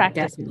fleshlight. I would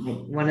practice. definitely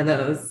one of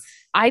those.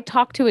 I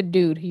talked to a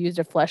dude who used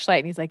a fleshlight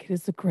and he's like, it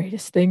is the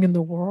greatest thing in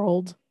the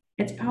world.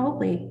 It's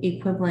probably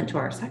equivalent to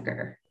our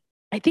sucker.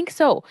 I think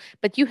so.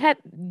 But you had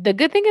the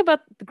good thing about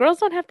the girls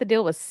don't have to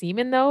deal with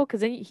semen though,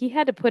 because then he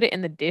had to put it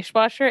in the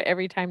dishwasher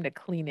every time to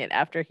clean it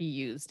after he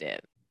used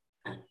it.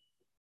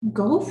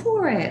 Go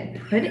for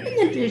it. Put it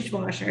in the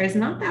dishwasher. It's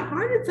not that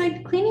hard. It's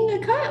like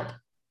cleaning a cup.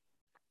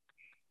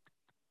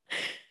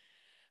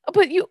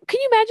 But you can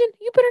you imagine?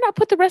 You better not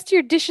put the rest of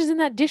your dishes in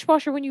that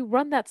dishwasher when you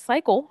run that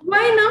cycle.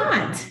 Why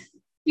not?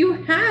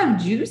 You have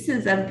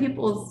juices of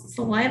people's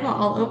saliva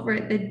all over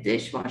it. The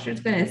dishwasher is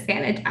going to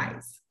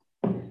sanitize.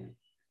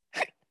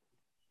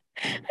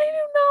 I do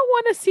not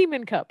want a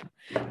semen cup.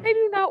 I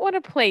do not want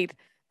a plate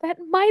that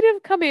might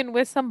have come in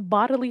with some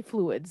bodily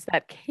fluids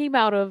that came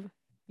out of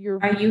your.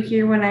 Are you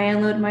here when I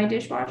unload my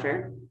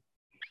dishwasher?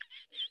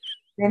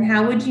 Then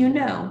how would you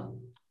know?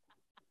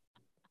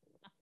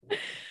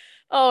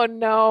 Oh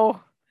no.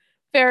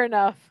 Fair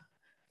enough.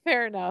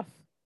 Fair enough.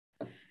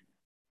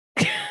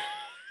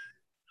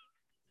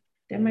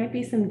 There might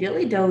be some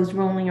dilly doughs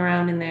rolling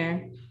around in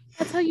there.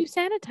 That's how you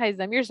sanitize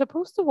them. You're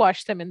supposed to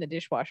wash them in the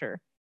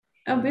dishwasher.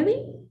 Oh,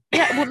 really?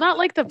 Yeah, well, not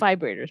like the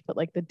vibrators, but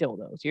like the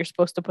dildos. You're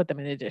supposed to put them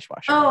in the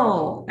dishwasher.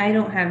 Oh, I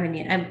don't have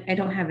any. I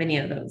don't have any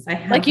of those. I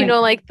Like, have you like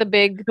know, like the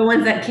big, the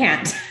ones that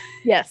can't.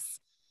 yes,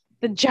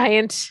 the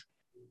giant.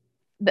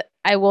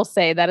 I will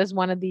say that is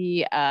one of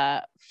the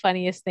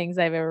funniest things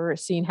I've ever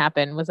seen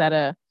happen was at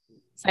a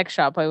sex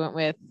shop. I went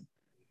with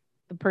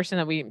the person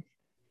that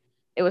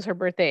it was her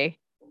birthday.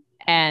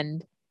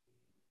 And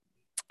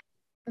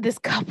this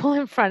couple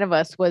in front of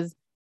us was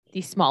the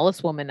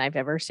smallest woman I've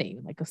ever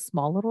seen, like a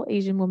small little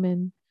Asian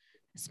woman,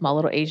 a small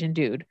little Asian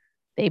dude.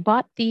 They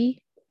bought the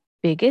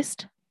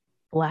biggest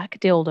black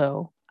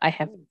dildo I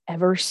have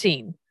ever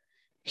seen.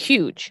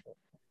 Huge.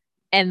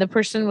 And the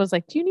person was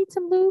like, "Do you need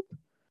some lube?"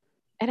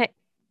 And I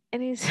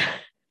and he's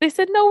they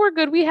said, "No, we're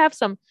good. We have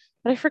some."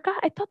 But I forgot.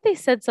 I thought they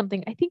said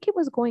something. I think it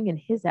was going in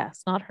his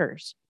ass, not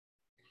hers.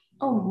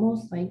 Oh,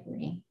 most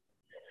likely.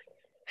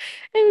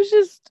 It was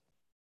just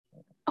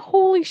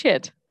holy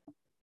shit.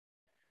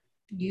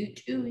 You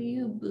too,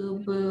 you boo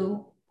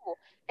boo.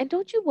 And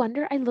don't you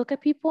wonder? I look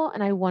at people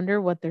and I wonder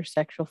what their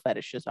sexual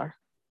fetishes are.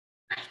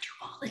 I do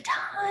all the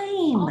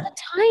All time. the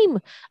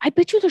time. I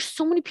bet you there's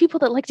so many people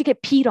that like to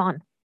get peed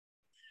on.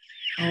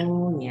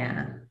 Oh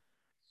yeah.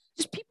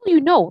 Just people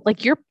you know,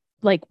 like you're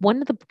like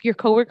one of your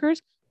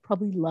coworkers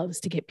probably loves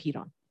to get peed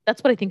on.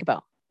 That's what I think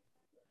about.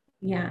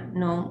 Yeah,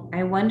 no,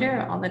 I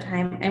wonder all the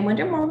time. I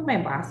wonder more with my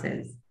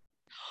bosses.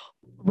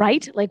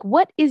 Right? Like,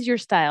 what is your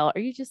style? Are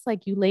you just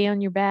like you lay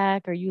on your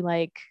back? Are you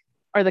like,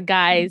 are the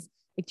guys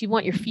like, do you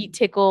want your feet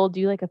tickled? Do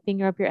you like a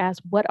finger up your ass?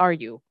 What are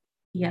you?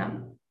 Yeah.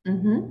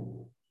 Mm-hmm.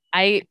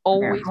 I There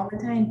always, all the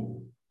time. I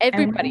want to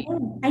everybody,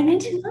 know. I I need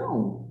just, to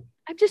know.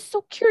 I'm just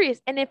so curious.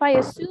 And if I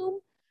assume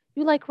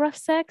you like rough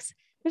sex,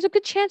 there's a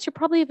good chance you're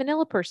probably a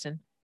vanilla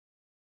person.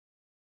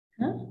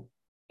 Huh?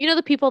 You know,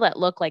 the people that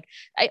look like,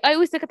 I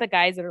always look at the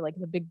guys that are like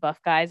the big buff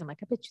guys. I'm like,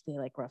 I bet you they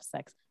like rough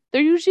sex.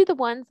 They're usually the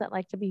ones that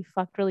like to be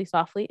fucked really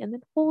softly and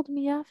then hold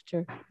me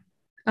after.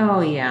 Oh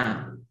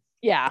yeah.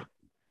 Yeah.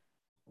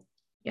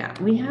 Yeah.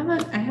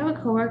 I have a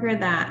coworker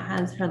that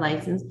has her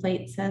license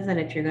plate says that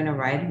if you're gonna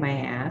ride my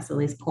ass, at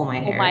least pull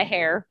my Pull my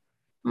hair. hair.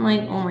 I'm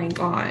like, oh my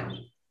God.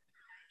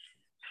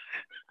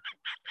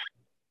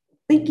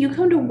 Like you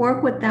come to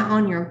work with that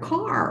on your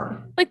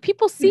car. Like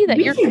people Like, see that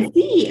we can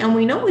see and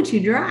we know what you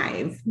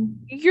drive.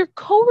 your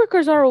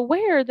coworkers are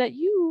aware that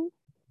you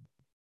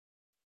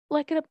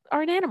like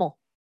are an animal.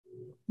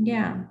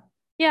 Yeah.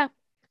 Yeah,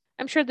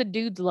 I'm sure the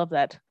dudes love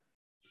that.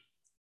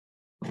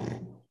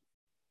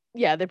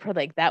 Yeah, they're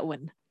probably like that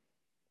one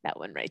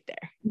right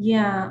there.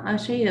 Yeah. I'll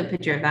show you a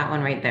picture of that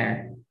one right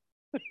there.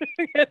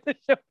 I have to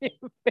show you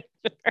a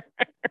picture.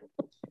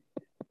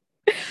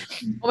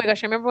 Oh my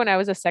gosh, I remember when I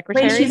was a Wait,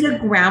 secretary. she's a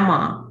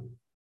grandma.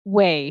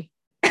 Way.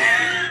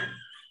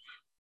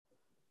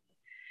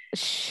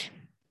 Shh.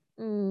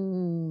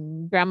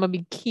 Grandma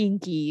be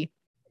kinky.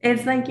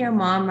 It's like your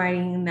mom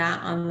riding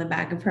that on the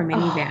back of her Oh,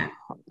 minivan.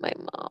 my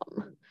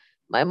mom.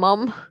 My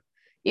mom,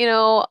 you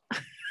know,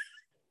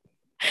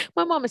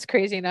 my mom is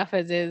crazy enough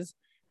as is.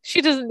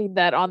 She doesn't need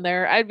that on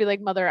there. I'd be like,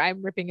 Mother,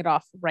 I'm ripping it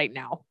off right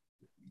now.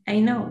 I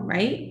know,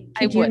 right? I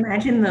Could you would.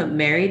 imagine the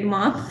married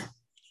mom?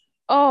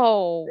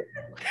 Oh,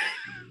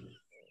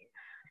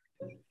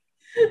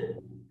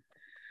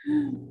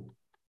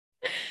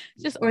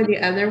 just, Or the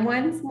other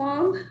one's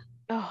mom?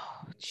 oh,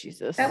 That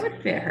Jesus.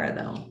 would fit her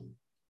though.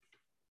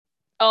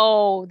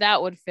 Oh,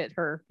 that would fit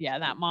her. Yeah,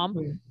 that mom.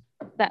 Mhm.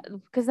 That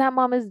because that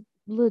mom is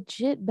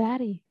legit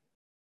baddie.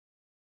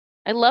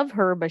 I love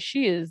her, but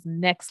she is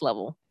next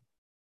level.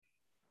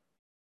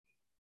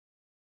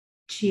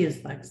 She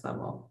is next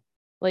level.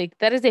 Like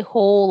that is a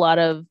whole lot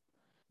of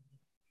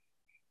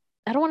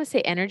I don't want to say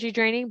energy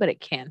draining, but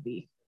it can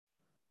be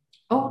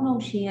Oh no,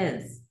 she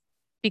is.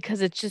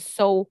 because it's just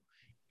so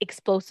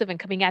explosive and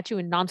coming at you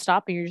and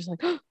nonstop, and you're just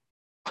like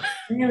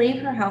When I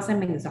leave her house,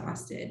 I'm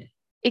exhausted.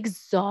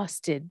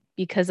 exhausted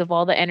because of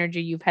all the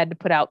energy you've had to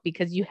put out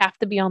because you have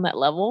to be on that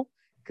level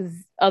because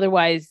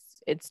otherwise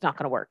it's not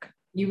going to work.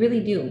 You really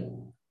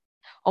do.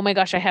 Oh my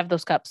gosh, I have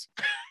those cups.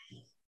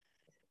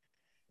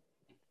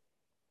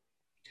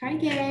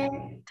 Target.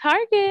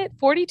 Target,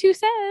 42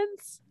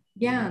 cents.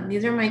 Yeah,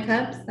 these are my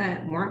cups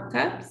that weren't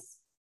cups.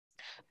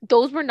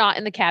 Those were not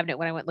in the cabinet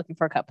when I went looking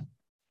for a cup.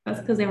 That's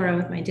because they were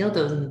with my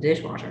dildos in the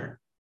dishwasher.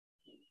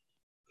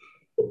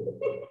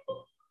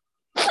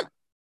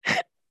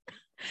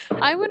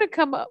 I'm going to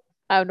come up.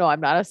 Oh, no,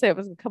 I'm not. I say I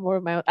was going to come over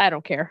with my own. I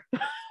don't care.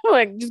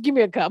 Like, just give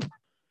me a cup.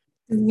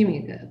 Just give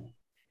me a cup.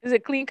 Is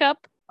it clean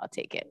cup? I'll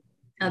take it.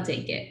 I'll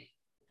take it.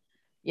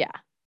 Yeah.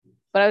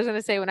 But I was going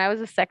to say, when I was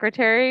a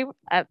secretary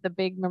at the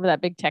big, remember that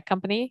big tech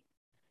company?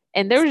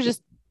 And there was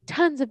just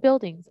tons of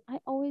buildings. I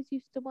always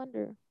used to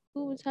wonder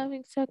who was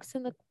having sex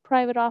in the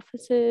private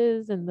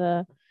offices and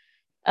the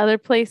other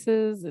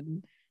places,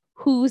 and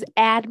whose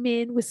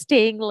admin was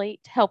staying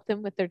late to help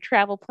them with their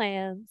travel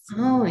plans.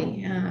 Oh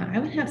yeah, I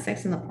would have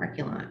sex in the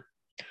parking lot.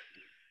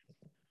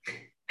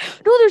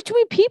 No, there's too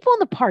many people in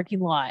the parking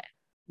lot.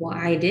 Well,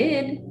 I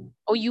did.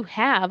 Oh, you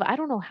have? I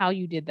don't know how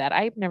you did that.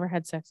 I've never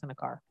had sex in a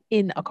car.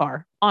 In a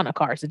car. On a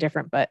car is a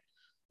different, but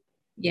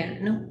Yeah,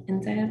 no,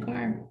 inside a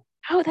car.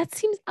 oh, that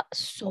seems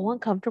so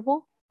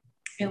uncomfortable.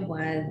 It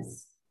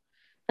was.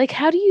 Like,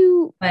 how do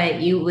you?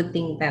 But you would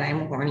think that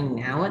I'm horny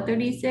now at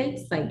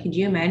 36? Like, could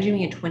you imagine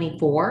me at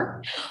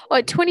 24? Oh,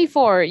 at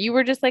 24, you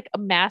were just like a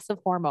mass of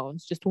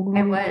hormones. Just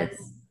I was.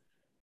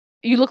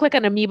 you look like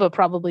an amoeba,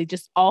 probably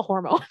just all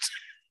hormones.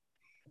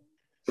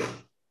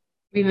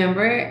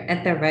 Remember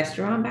at the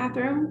restaurant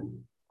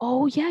bathroom?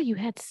 Oh yeah, you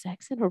had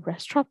sex in a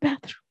restaurant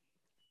bathroom.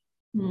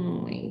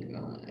 Oh my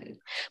God.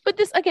 But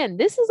this again,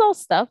 this is all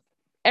stuff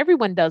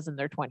everyone does in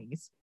their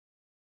 20s.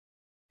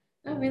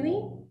 Oh,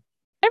 really?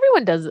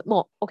 Everyone does it.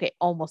 Well, okay,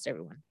 almost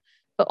everyone.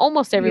 But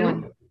almost You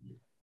everyone know,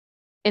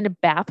 in a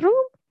bathroom?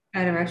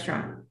 at a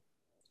restaurant.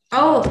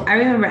 Oh, I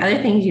remember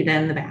other things you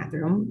done in the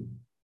bathroom.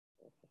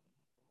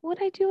 What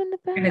I do in the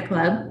In a bathroom?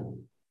 club.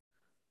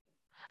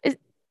 Is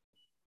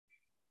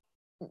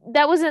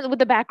that wasn't with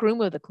the back room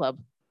of the club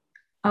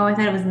Oh, I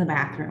thought it was in the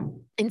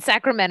bathroom. in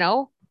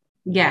Sacramento?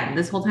 Yeah,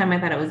 this whole time I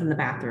thought it was in the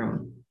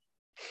bathroom.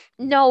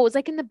 No, it was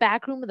like in the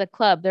back room of the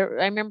club. There,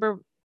 I remember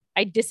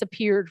I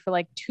disappeared for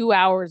like 2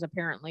 hours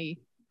apparently,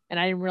 and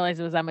I didn't realize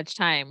it was that much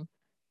time.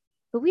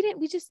 But we didn't.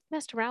 We just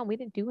messed around. We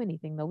didn't do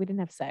anything though. We didn't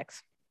have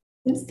sex.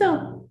 And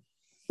still,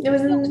 it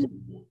was No.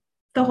 in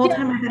the whole Yeah.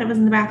 time I thought it was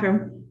in the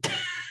bathroom.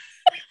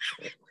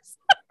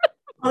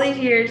 All these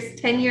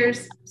years, 10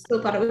 years, still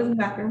thought it was in the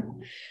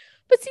bathroom.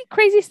 But see,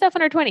 crazy stuff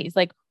in our 20s,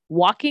 like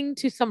walking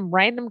to some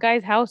random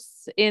guy's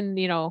house in,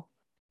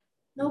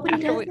 Nobody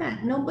after does we,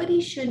 that.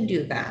 Nobody should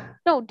do that.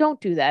 no, don't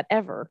do that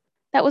ever.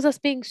 That was us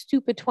being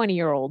stupid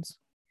 20-year-olds.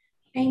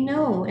 I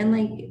know. And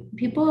like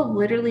people have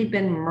literally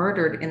been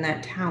murdered in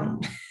that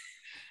town.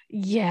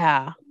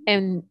 Yeah.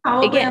 And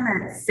Probably again,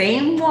 on that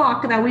same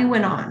walk that we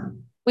went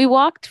on. we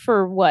walked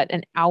for what,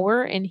 an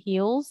hour in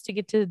heels to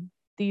get to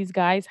these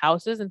guys'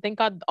 houses. And thank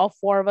God all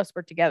four of us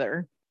were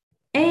together.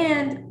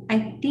 And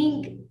I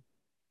think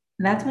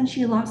that's when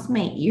she lost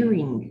my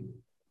earring.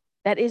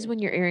 That is when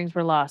your earrings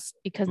were lost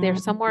because they're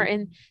somewhere Mhm.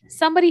 in,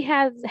 somebody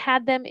has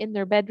had them in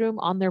their bedroom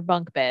on their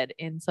bunk bed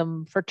in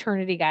some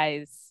fraternity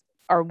guys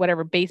or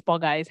whatever baseball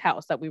guy's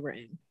house that we were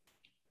in.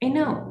 I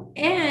know.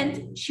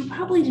 And she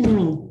probably didn't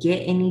even get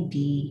any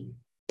D.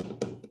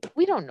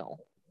 We don't know.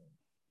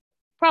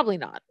 Probably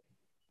not.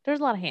 There's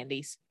a lot of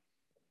handies.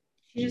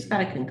 She just got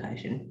a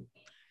concussion.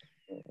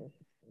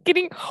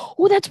 Getting,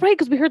 oh, that's right,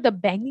 because we heard the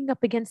banging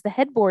up against the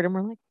headboard and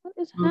we're like, what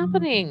is Mhm.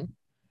 happening?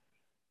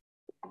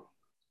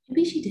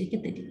 Maybe she did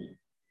get the D.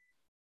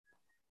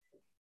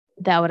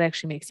 That would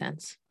actually make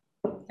sense.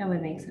 That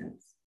would make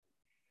sense.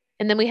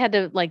 And then we had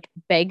to like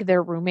beg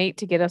their roommate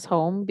to get us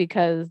home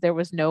because there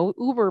was no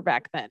Uber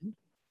back then.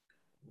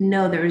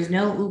 No, there was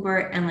no Uber,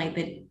 and like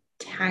the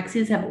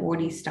taxis have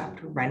already stopped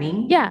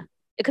running. Yeah,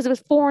 because it was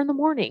 4 in the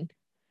morning.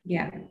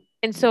 Yeah.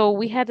 And so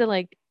we had to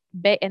like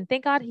beg, and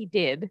thank God he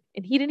did.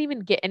 And he didn't even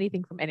get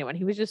anything from anyone.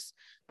 He was just,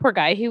 poor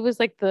guy. He was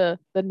like the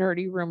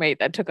nerdy roommate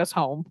that took us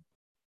home.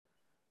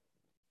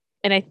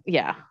 And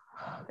yeah,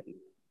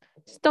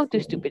 just don't do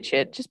stupid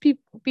shit. Just be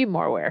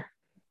more aware.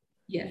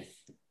 Yes.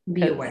 Be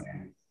Because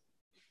aware.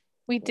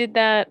 we did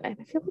that. I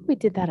feel like we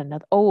did that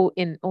another. Oh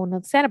no,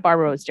 Santa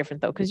Barbara was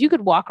different though, because you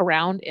could walk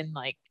around in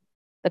like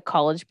the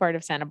college part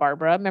of Santa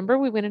Barbara. Remember,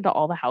 we went into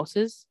all the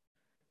houses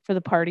for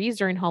the parties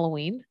during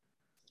Halloween.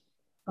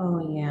 Oh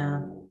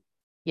yeah.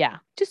 Yeah,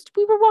 just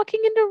we were walking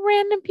into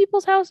random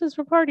people's houses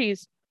for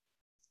parties.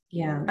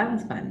 Yeah, that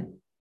was fun.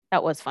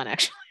 That was fun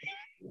actually,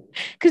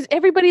 because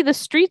everybody, the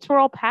streets were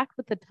all packed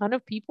with a ton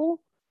of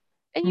people,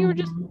 and you were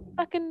just Mhm.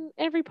 fucking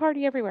every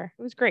party everywhere.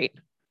 It was great.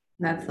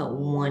 That's the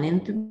 1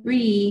 in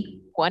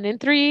 3. 1 in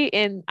 3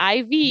 in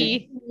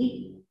IV.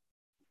 Yep.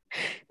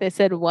 They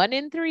said 1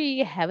 in 3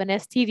 have an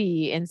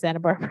STD in Santa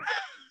Barbara,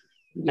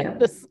 Yep.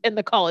 this in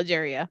the college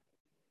area.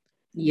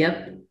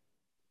 Yep.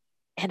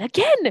 And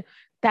again,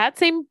 that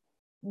same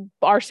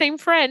our same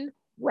friend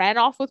ran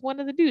off with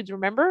one of the dudes.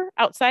 Remember,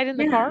 outside in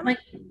the Yeah, car. like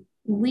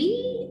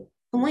we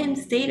went and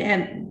stayed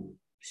at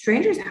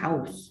stranger's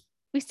house.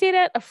 We stayed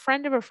at a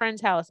friend of a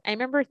friend's house. I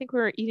remember. I think we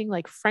were eating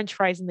like French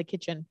fries in the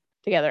kitchen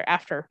together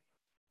after.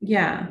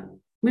 Yeah.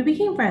 We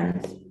became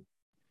friends.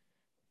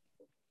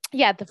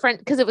 Yeah, the friend,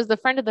 because it was the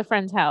friend of the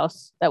friend's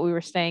house that we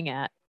were staying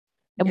at,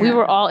 and we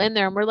were Yeah. all in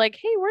there, and we're like,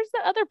 "Hey, where's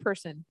the other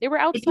person?" They were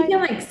It outside. became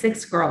like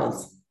 6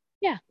 girls.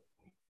 Yeah,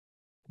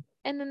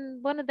 and then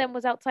one of them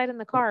was outside in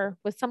the car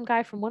with some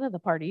guy from one of the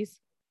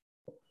parties.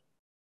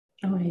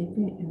 Oh, I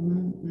agree.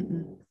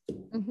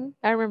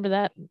 I remember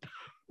that.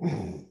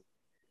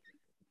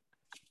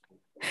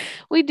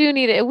 We do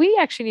need it. We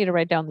actually need to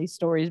write down these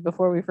stories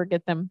before we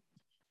forget them.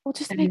 We'll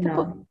just I make a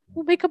book. know.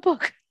 We'll make a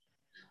book.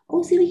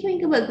 Oh, see, we can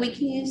make a book. We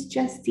can use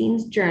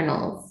Justine's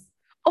journals.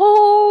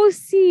 Oh,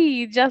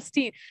 see,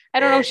 Justine. I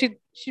don't know.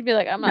 She'd be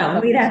like, I'm not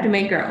No, we'd have to publishing.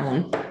 make our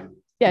own.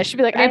 Yeah, she'd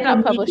be like, But I I'm not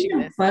mean, making publishing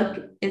a this.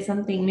 book is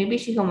something, maybe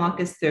she can walk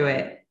us through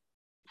it.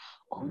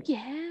 Oh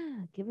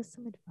yeah, give us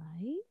some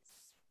advice.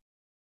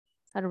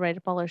 How to write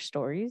up all our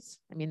stories.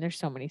 I mean, there's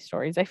so many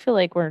stories. I feel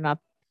like we're not.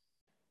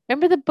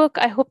 Remember the book?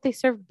 I hope they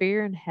serve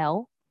beer in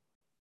hell.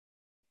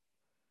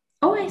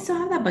 Oh, I still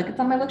have that book. It's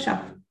on my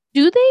bookshelf.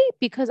 Do they?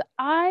 Because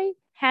I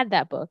had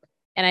that book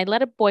and I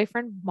let a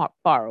boyfriend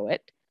borrow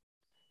it,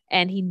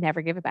 and he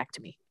never gave it back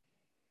to me.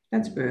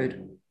 That's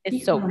rude. It's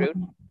You so can,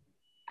 rude.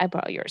 I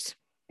borrow yours.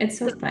 it's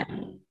so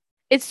funny.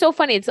 It's so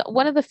funny. It's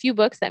one of the few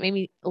books that made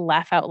me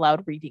laugh out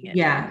loud reading it.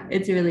 Yeah,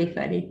 it's really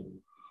funny.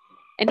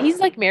 And he's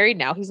like married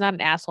now. He's not an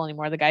asshole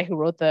anymore. The guy who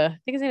wrote I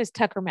think his name is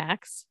Tucker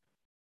Max.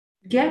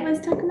 Yeah,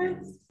 let's talk about.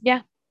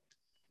 Yeah.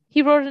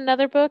 He wrote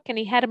another book and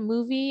he had a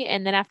movie.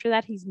 And then after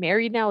that, he's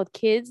married now with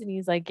kids. And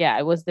he's like, yeah,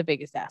 I was the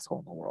biggest asshole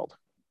in the world.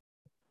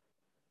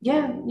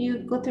 Yeah,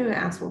 you go through an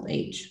asshole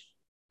age.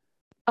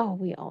 Oh,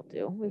 we all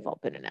do. We've all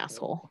been an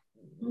asshole.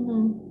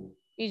 Mhm.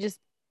 You just,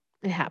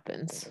 it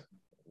happens.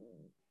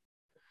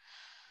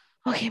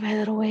 Okay, my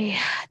little way.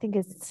 I think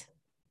it's,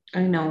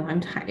 I know,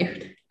 I'm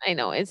tired. I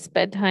know it's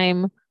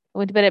bedtime. I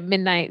went to bed at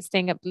midnight,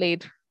 staying up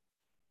late.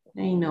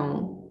 I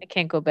know. I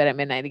can't go to bed at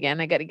midnight again.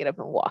 I got to get up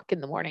and walk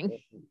in the morning.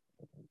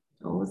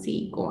 Oh,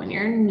 see, go on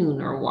your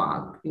nooner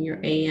walk, your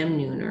AM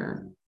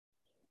nooner.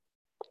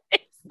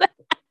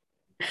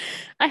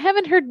 I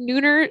haven't heard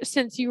nooner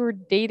since you were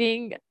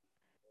dating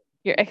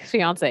your ex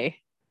fiance.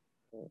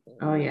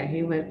 Oh yeah,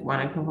 he would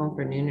want to come home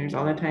for nooners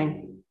all the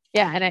time.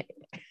 Yeah, and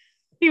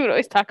he would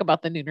always talk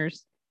about the nooners.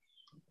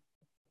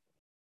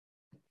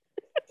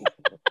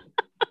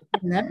 I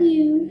love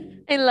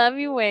you. I love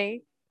you,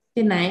 Way.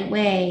 Good night,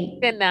 Way.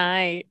 Good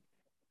night.